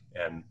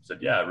 And said,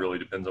 yeah, it really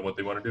depends on what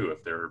they want to do.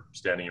 If they're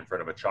standing in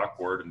front of a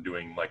chalkboard and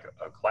doing like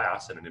a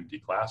class in an empty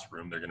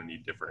classroom, they're going to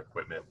need different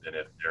equipment than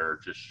if they're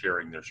just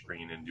sharing their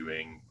screen and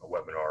doing a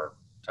webinar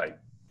type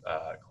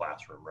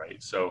classroom,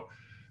 right? So,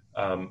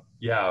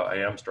 I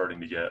am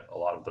starting to get a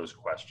lot of those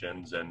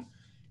questions. And,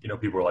 you know,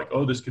 people are like,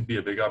 oh, this could be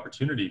a big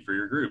opportunity for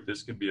your group.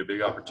 This could be a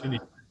big opportunity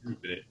for your group.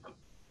 And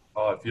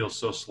it feels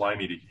so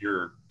slimy to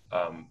hear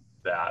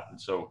that. And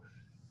so,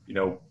 you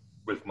know,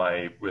 with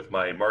my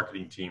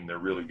marketing team, they're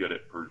really good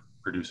at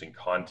producing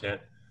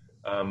content.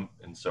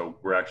 And so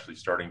we're actually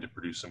starting to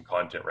produce some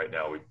content right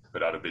now. We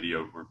put out a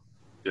video. We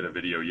did a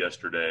video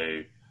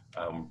yesterday,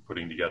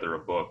 putting together a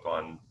book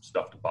on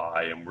stuff to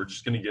buy. And we're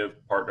just going to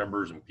give part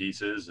numbers and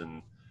pieces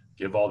and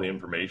give all the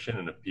information.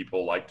 And if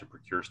people like to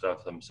procure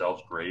stuff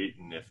themselves, great.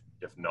 And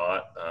if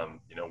not,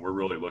 you know, we're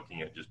really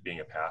looking at just being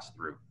a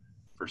pass-through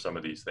for some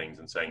of these things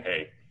and saying,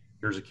 hey,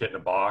 here's a kit in a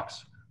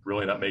box,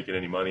 really not making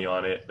any money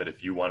on it. But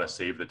if you want to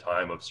save the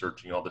time of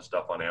searching all this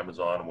stuff on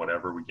Amazon and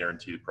whatever, we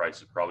guarantee the price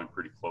is probably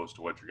pretty close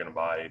to what you're going to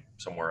buy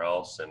somewhere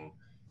else. And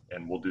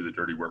we'll do the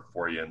dirty work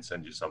for you and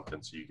send you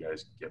something so you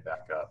guys can get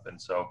back up.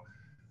 And so,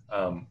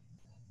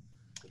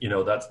 you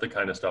know, that's the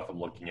kind of stuff I'm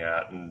looking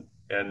at.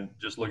 And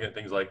just looking at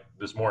things like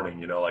this morning,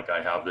 you know, like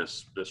I have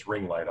this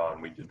ring light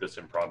on. We did this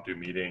impromptu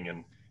meeting,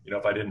 and, you know,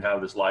 if I didn't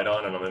have this light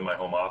on and I'm in my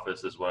home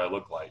office, this is what I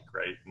look like,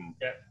 right? And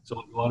so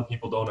a lot of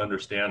people don't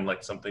understand,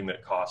 like, something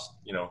that costs,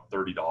 you know,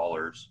 $30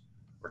 or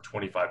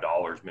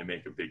 $25 may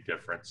make a big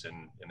difference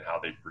in how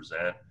they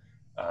present.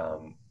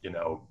 You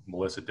know,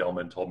 Melissa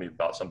Dillman told me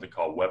about something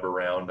called Web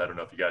Around. I don't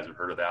know if you guys have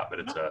heard of that, but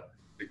it's a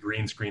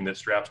green screen that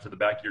straps to the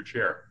back of your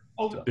chair.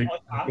 It's a big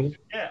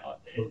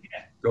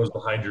goes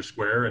behind your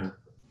square, and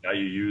now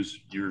you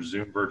use your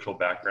Zoom virtual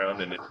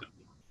background, and it,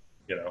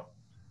 you know,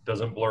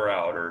 doesn't blur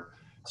out. Or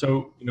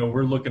so, you know,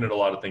 we're looking at a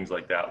lot of things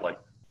like that. Like,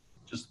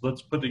 just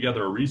let's put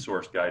together a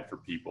resource guide for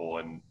people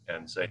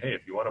and say, hey,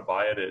 if you want to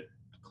buy it at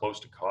close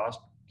to cost,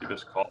 give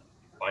us a call.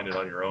 Find it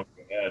on your own,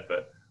 go ahead,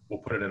 but we'll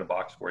put it in a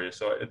box for you.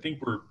 So I think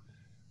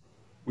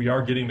we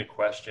are getting the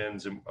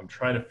questions, and I'm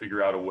trying to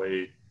figure out a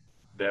way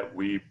that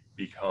we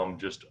become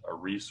just a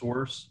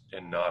resource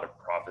and not a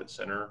profit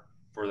center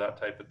for that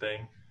type of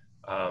thing.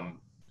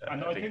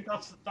 And I think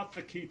that's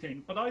the key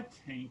thing. But I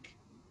think,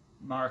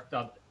 Mark,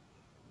 that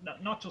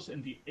not just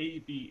in the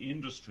AV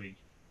industry,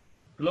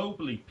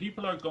 globally,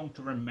 people are going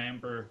to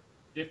remember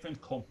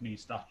different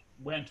companies that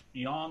went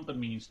beyond the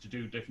means to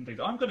do different things.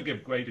 I'm going to give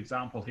a great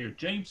example here.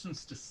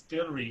 Jameson's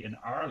Distillery in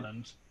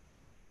Ireland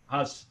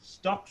has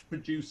stopped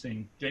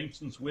producing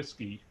Jameson's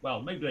whiskey.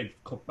 Well, maybe they've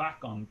cut back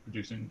on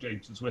producing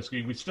Jameson's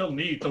whiskey. We still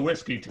need the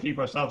whiskey to keep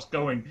ourselves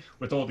going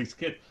with all these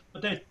kits,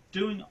 but they're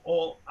doing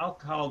all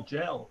alcohol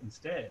gel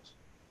instead,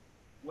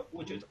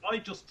 which is, I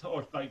just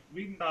thought, like,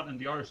 reading that in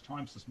the Irish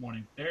Times this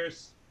morning,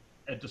 there's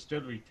a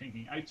distillery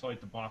thinking outside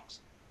the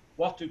box.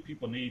 What do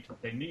people need?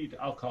 They need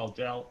alcohol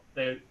gel.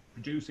 They're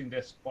producing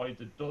this by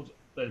the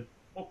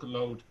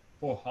bucketload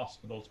for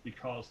hospitals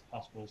because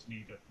hospitals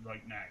need it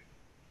right now.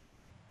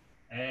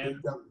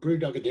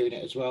 Brewdog are doing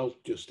it as well,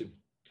 Justin.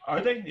 Are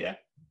they? Yeah.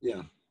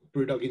 Yeah,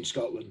 Brewdog in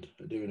Scotland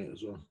are doing it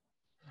as well.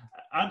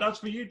 And as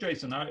for you,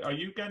 Jason, are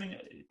you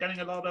getting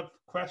a lot of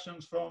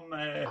questions from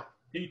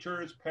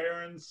teachers,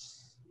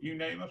 parents, you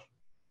name it?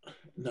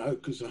 No,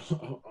 because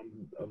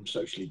I'm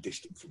socially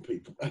distant from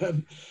people.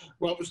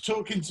 Well, I was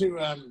talking to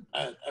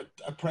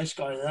a press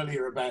guy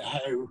earlier about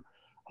how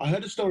I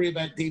heard a story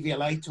about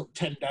DVLA took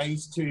 10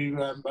 days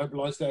to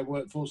mobilise their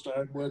workforce to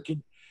home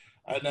working.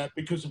 And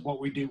because of what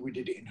we do, we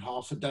did it in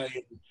half a day.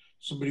 And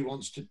somebody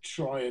wants to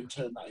try and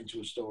turn that into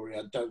a story.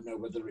 I don't know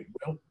whether it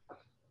will.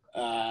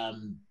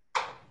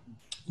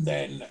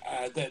 Then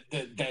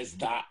there's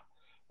that.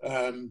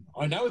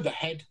 I know the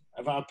head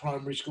of our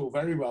primary school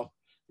very well.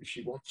 If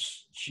she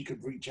wants, she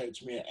could reach out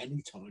to me at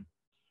any time.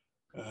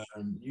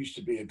 Used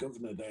to be a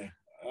governor there.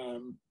 I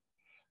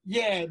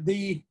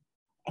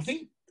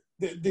think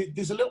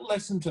there's a little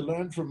lesson to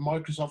learn from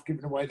Microsoft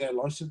giving away their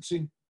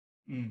licensing.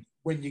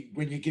 When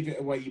you give it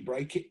away, you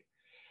break it.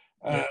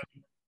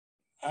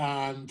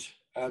 And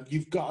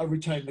you've got to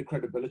retain the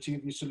credibility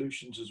of your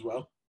solutions as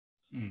well.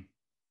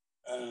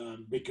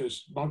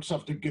 Because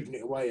Microsoft have given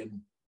it away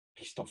and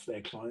pissed off their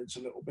clients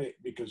a little bit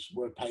because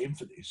we're paying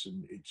for this,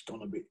 and it's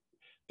gone a bit.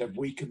 They've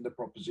weakened the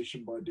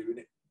proposition by doing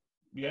it.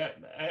 Yeah,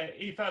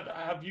 Aoife,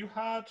 have you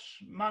had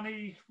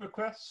many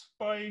requests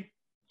by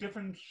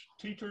different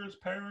teachers,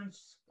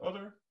 parents,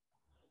 other?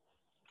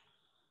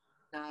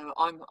 No,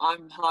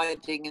 I'm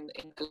hiding in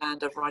the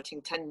land of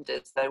writing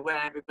tenders, so where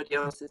everybody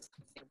else is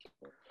thinking,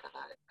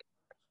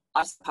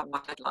 I still have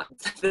my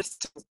headlines.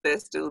 They're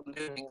still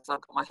looming, so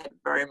I've got my head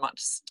very much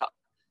stuck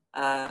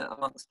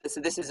amongst this.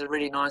 So this is a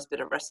really nice bit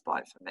of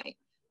respite for me.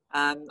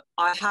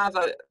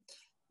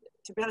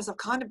 To be honest, I've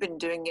kind of been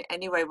doing it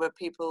anyway, where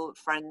people,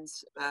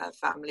 friends,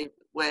 family,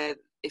 where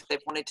if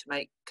they've wanted to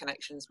make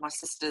connections. My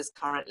sister's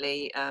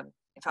currently,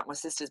 in fact, my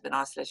sister's been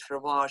isolated for a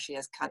while. She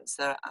has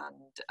cancer,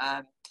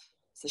 and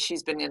so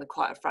she's been in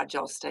quite a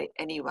fragile state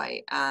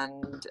anyway.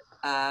 And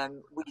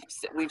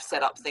we've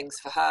set up things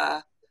for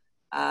her.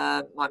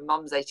 My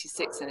mum's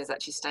 86 and is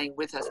actually staying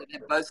with her, so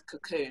they're both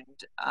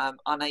cocooned,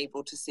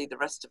 unable to see the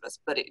rest of us.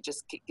 But it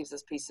just gives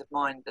us peace of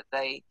mind that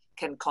they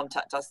can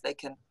contact us. They've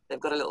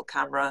got a little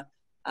camera.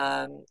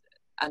 And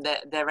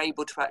they're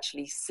able to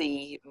actually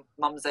see,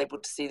 mum's able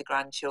to see the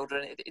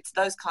grandchildren. It's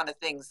those kind of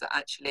things that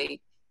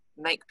actually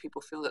make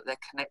people feel that they're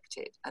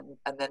connected and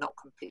they're not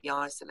completely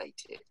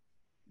isolated.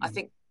 I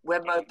think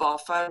where mobile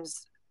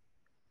phones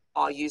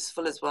are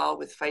useful as well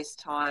with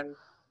FaceTime,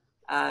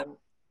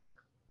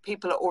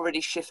 people are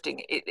already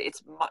shifting.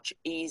 It's much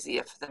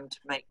easier for them to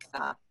make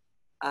that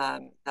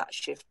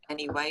shift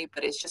anyway,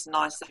 but it's just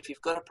nice that if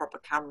you've got a proper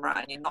camera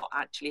and you're not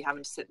actually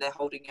having to sit there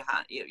holding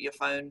your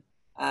phone,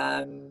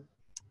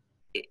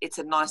 it's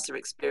a nicer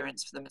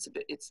experience for them.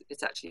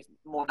 It's actually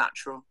more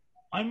natural.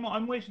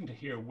 I'm waiting to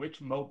hear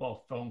which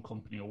mobile phone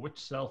company or which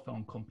cell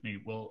phone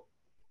company will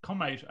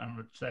come out and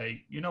would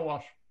say, you know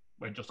what,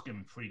 we're just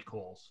giving free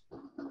calls.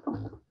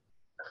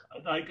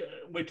 Like,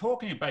 we're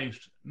talking about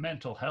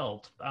mental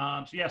health,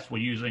 and yes, we're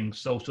using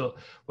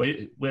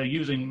we're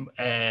using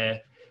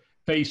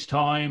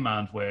FaceTime,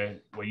 and we're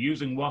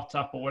using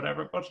WhatsApp or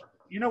whatever. But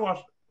you know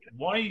what?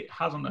 Why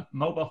hasn't a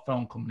mobile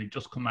phone company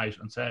just come out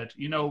and said,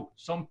 you know,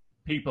 some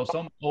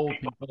old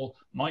people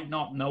might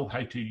not know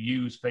how to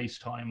use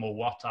FaceTime or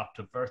WhatsApp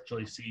to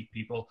virtually see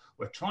people.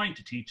 We're trying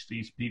to teach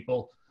these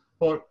people,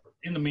 but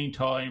in the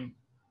meantime,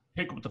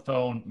 pick up the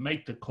phone,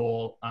 make the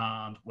call,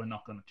 and we're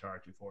not going to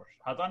charge you for it.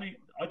 I don't think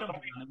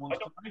anyone's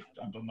come out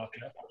and done that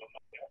yet.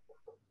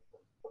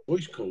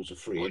 Voice calls are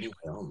free anyway,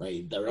 aren't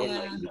they? They're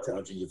only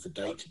charging you for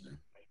data now.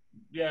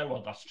 Yeah,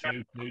 well, that's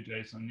true too,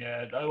 Jason.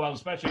 Yeah, well,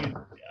 especially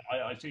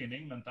I see in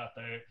England that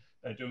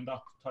they're doing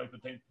that type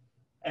of thing.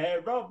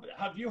 Rob,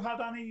 have you had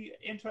any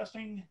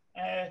interesting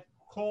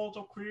calls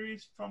or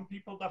queries from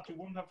people that you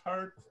wouldn't have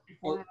heard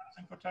before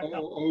asking for tech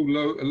help?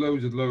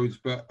 Loads.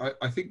 But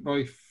I think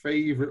my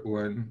favourite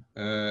one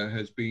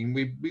has been,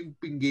 we've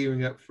been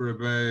gearing up for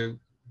about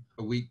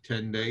a week,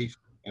 10 days.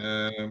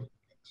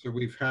 So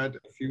we've had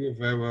a few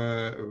of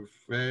our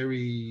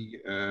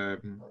very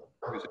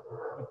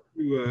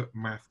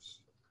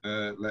maths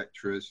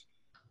lecturers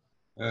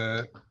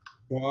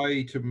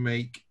try to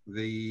make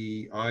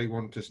I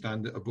want to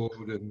stand at a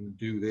board and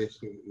do this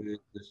so the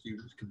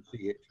students can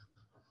see it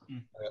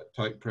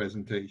type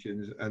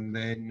presentations, and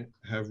then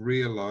have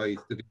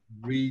realized that it's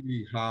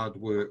really hard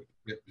work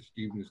to get the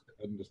students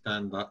to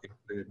understand that if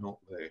they're not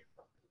there.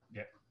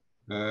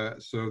 Yeah.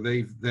 So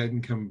they've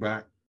then come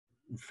back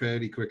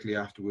fairly quickly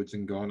afterwards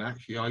and gone,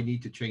 actually, I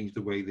need to change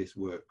the way this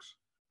works.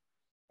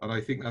 And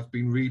I think that's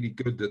been really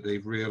good that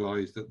they've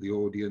realized that the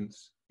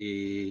audience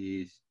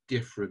is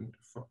different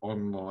for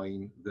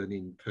online than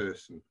in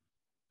person.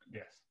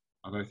 Yes.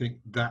 And I think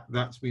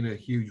that's been a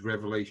huge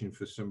revelation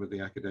for some of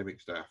the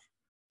academic staff.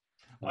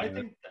 I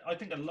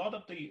think a lot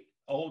of the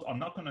old, I'm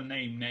not going to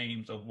name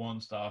names of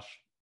ones that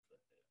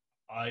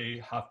I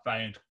have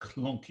found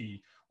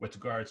clunky with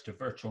regards to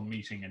virtual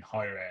meeting in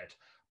higher ed,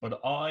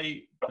 but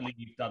I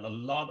believe that a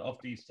lot of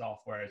these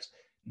softwares,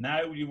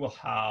 now you will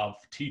have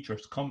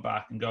teachers come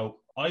back and go,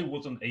 I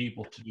wasn't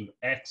able to do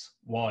X,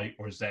 Y,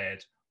 or Z.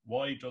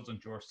 Why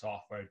doesn't your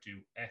software do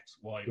X,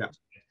 Y, or Z?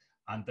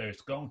 And there's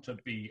going to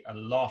be a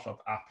lot of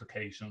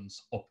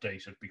applications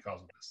updated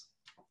because of this.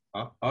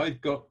 I've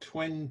got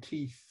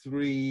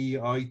 23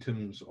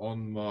 items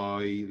on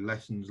my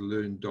lessons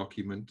learned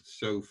document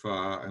so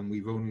far, and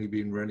we've only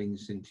been running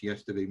since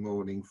yesterday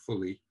morning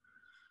fully.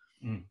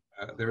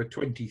 There are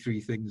 23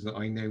 things that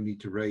I now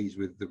need to raise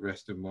with the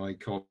rest of my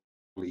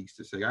colleagues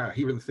to say,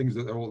 here are the things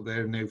that are all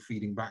there now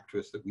feeding back to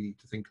us that we need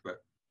to think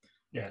about.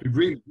 Yeah,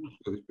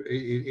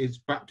 it's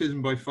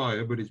baptism by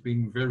fire, but it's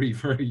been very,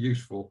 very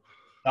useful.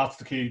 That's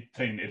the key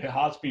thing. It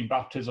has been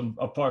baptism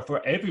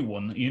for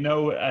everyone. You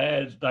know,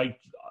 like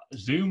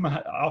Zoom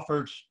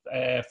offered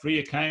free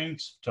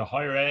accounts to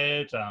higher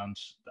ed, and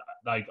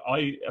like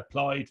I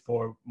applied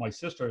for, my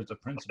sister is a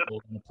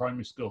principal in a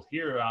primary school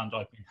here, and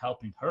I've been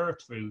helping her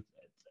through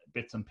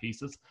bits and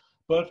pieces.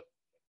 But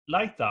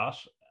like that,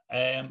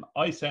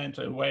 I sent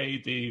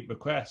away the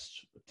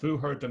request through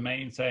her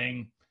domain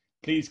saying,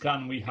 please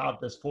can we have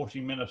this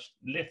 40-minute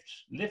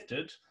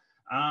lifted?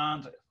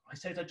 And I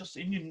said I just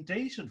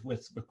inundated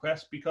with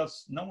requests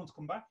because no one's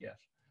come back yet.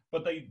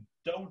 But they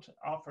don't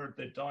offer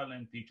the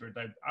dial-in feature.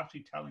 They're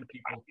actually telling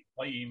people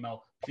by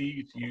email,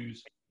 please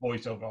use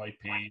voice over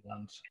IP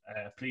and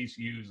please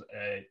use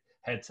a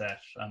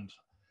headset, and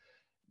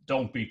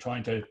don't be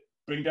trying to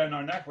bring down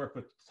our network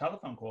with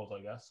telephone calls,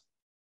 I guess.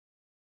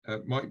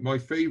 My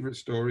favourite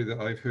story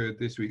that I've heard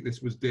this week,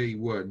 this was day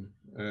one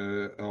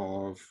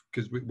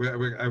because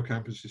our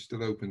campus is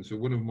still open. So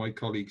one of my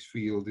colleagues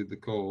fielded the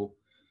call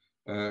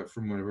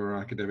from one of our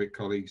academic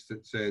colleagues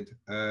that said,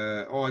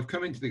 I've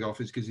come into the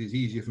office because it's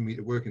easier for me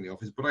to work in the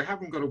office, but I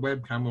haven't got a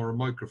webcam or a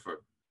microphone.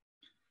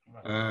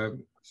 Right.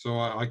 So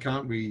I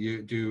can't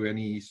really do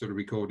any sort of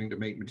recording to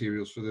make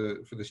materials for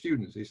the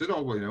students. He said,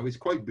 it's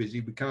quite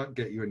busy. We can't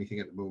get you anything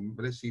at the moment,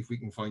 but let's see if we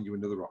can find you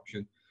another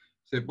option.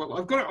 Said, well,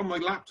 I've got it on my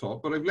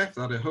laptop, but I've left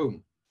that at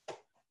home.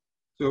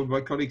 So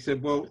my colleague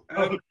said, well,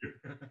 could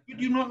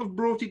you not have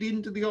brought it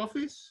into the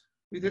office?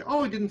 He said,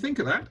 I didn't think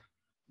of that.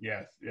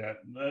 Yes, yeah.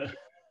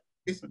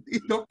 It's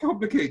not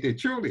complicated,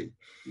 surely.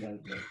 Yeah.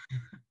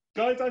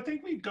 Guys, I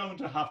think we're going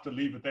to have to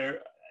leave it there.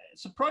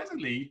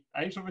 Surprisingly,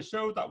 out of a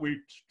show that we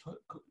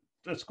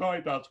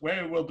described as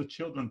Where Will the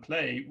Children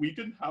Play, we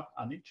didn't have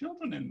any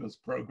children in this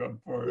program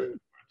for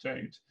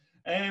change.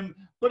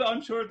 But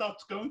I'm sure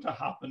that's going to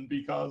happen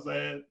because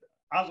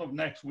as of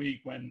next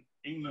week, when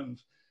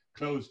England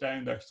close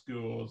down their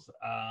schools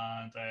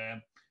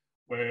and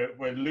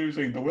we're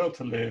losing the will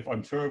to live,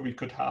 I'm sure we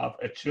could have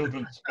a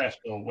children's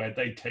special where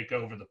they take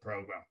over the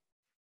program.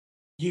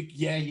 You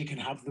can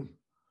have them.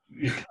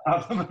 You can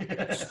have them.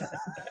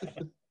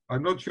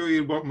 I'm not sure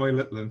you'd want my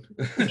little one.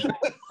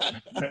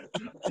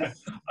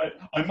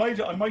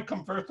 I might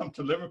convert them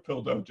to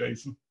Liverpool though,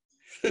 Jason.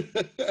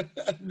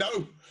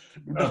 No.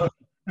 Not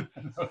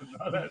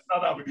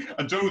happening.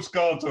 And Joe's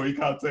gone, so he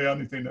can't say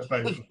anything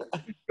about it.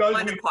 Guys,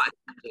 Mine are quite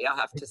handy, I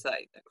have to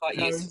say. They're quite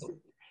useful.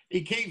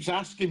 He keeps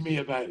asking me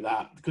about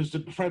that because the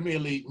Premier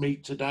League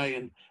meet today,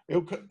 and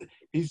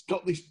he's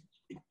got this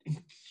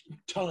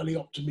entirely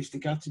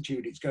optimistic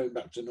attitude. It's going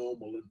back to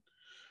normal, and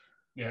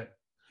yeah.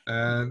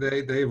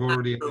 They've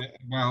already,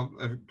 well,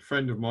 a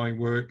friend of mine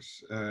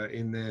works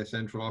in their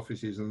central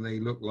offices, and they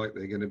look like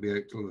they're going to be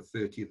out till the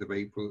 30th of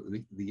April,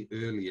 the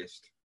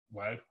earliest.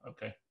 Wow.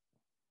 Okay.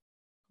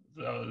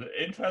 So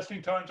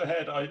interesting times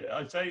ahead.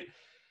 I say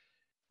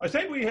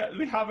we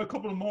have a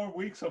couple more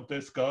weeks of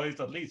this, guys.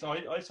 At least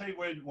I say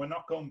we're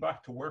not going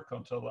back to work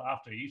until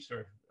after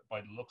Easter, by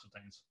the looks of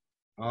things.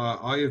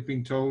 I have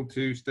been told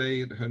to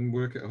stay at home,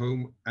 work at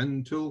home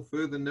until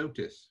further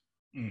notice.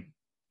 Mm.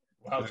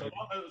 Well,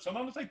 so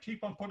long as they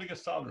keep on putting a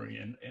salary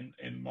in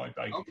my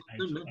bank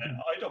account,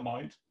 I don't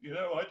mind.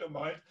 I don't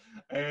mind.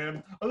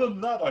 Other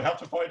than that, I have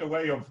to find a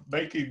way of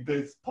making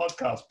this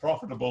podcast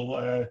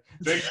profitable.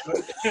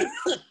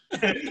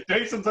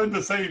 Jason's in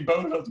the same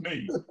boat as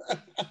me.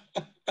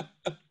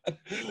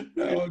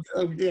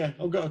 Yeah,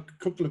 I've got a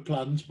couple of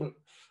plans, but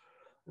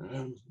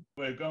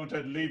we're going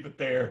to leave it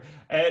there.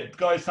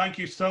 Guys, thank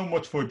you so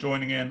much for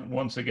joining in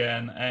once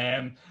again.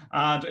 And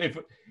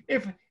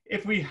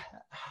if we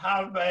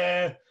have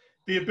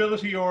the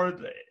ability or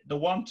the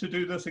want to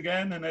do this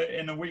again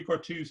in a week or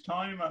two's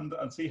time and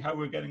see how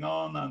we're getting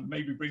on, and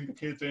maybe bring the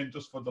kids in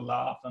just for the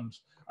laugh and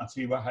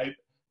see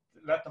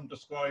let them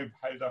describe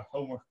how their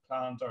homework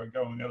plans are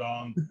going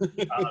along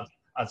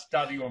as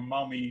daddy or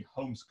mommy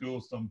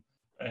homeschools them.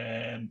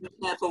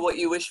 Careful what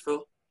you wish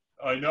for.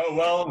 I know,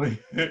 well, we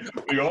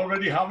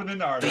already have it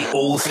in Ireland. The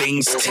All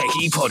Things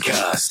Techie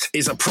podcast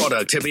is a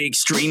product of the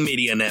Extreme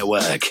Media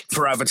Network.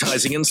 For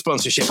advertising and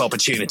sponsorship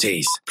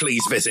opportunities,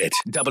 please visit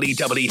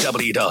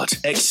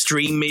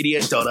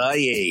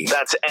www.extrememedia.ie.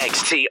 That's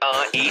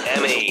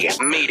XTREME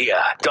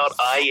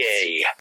media.ie.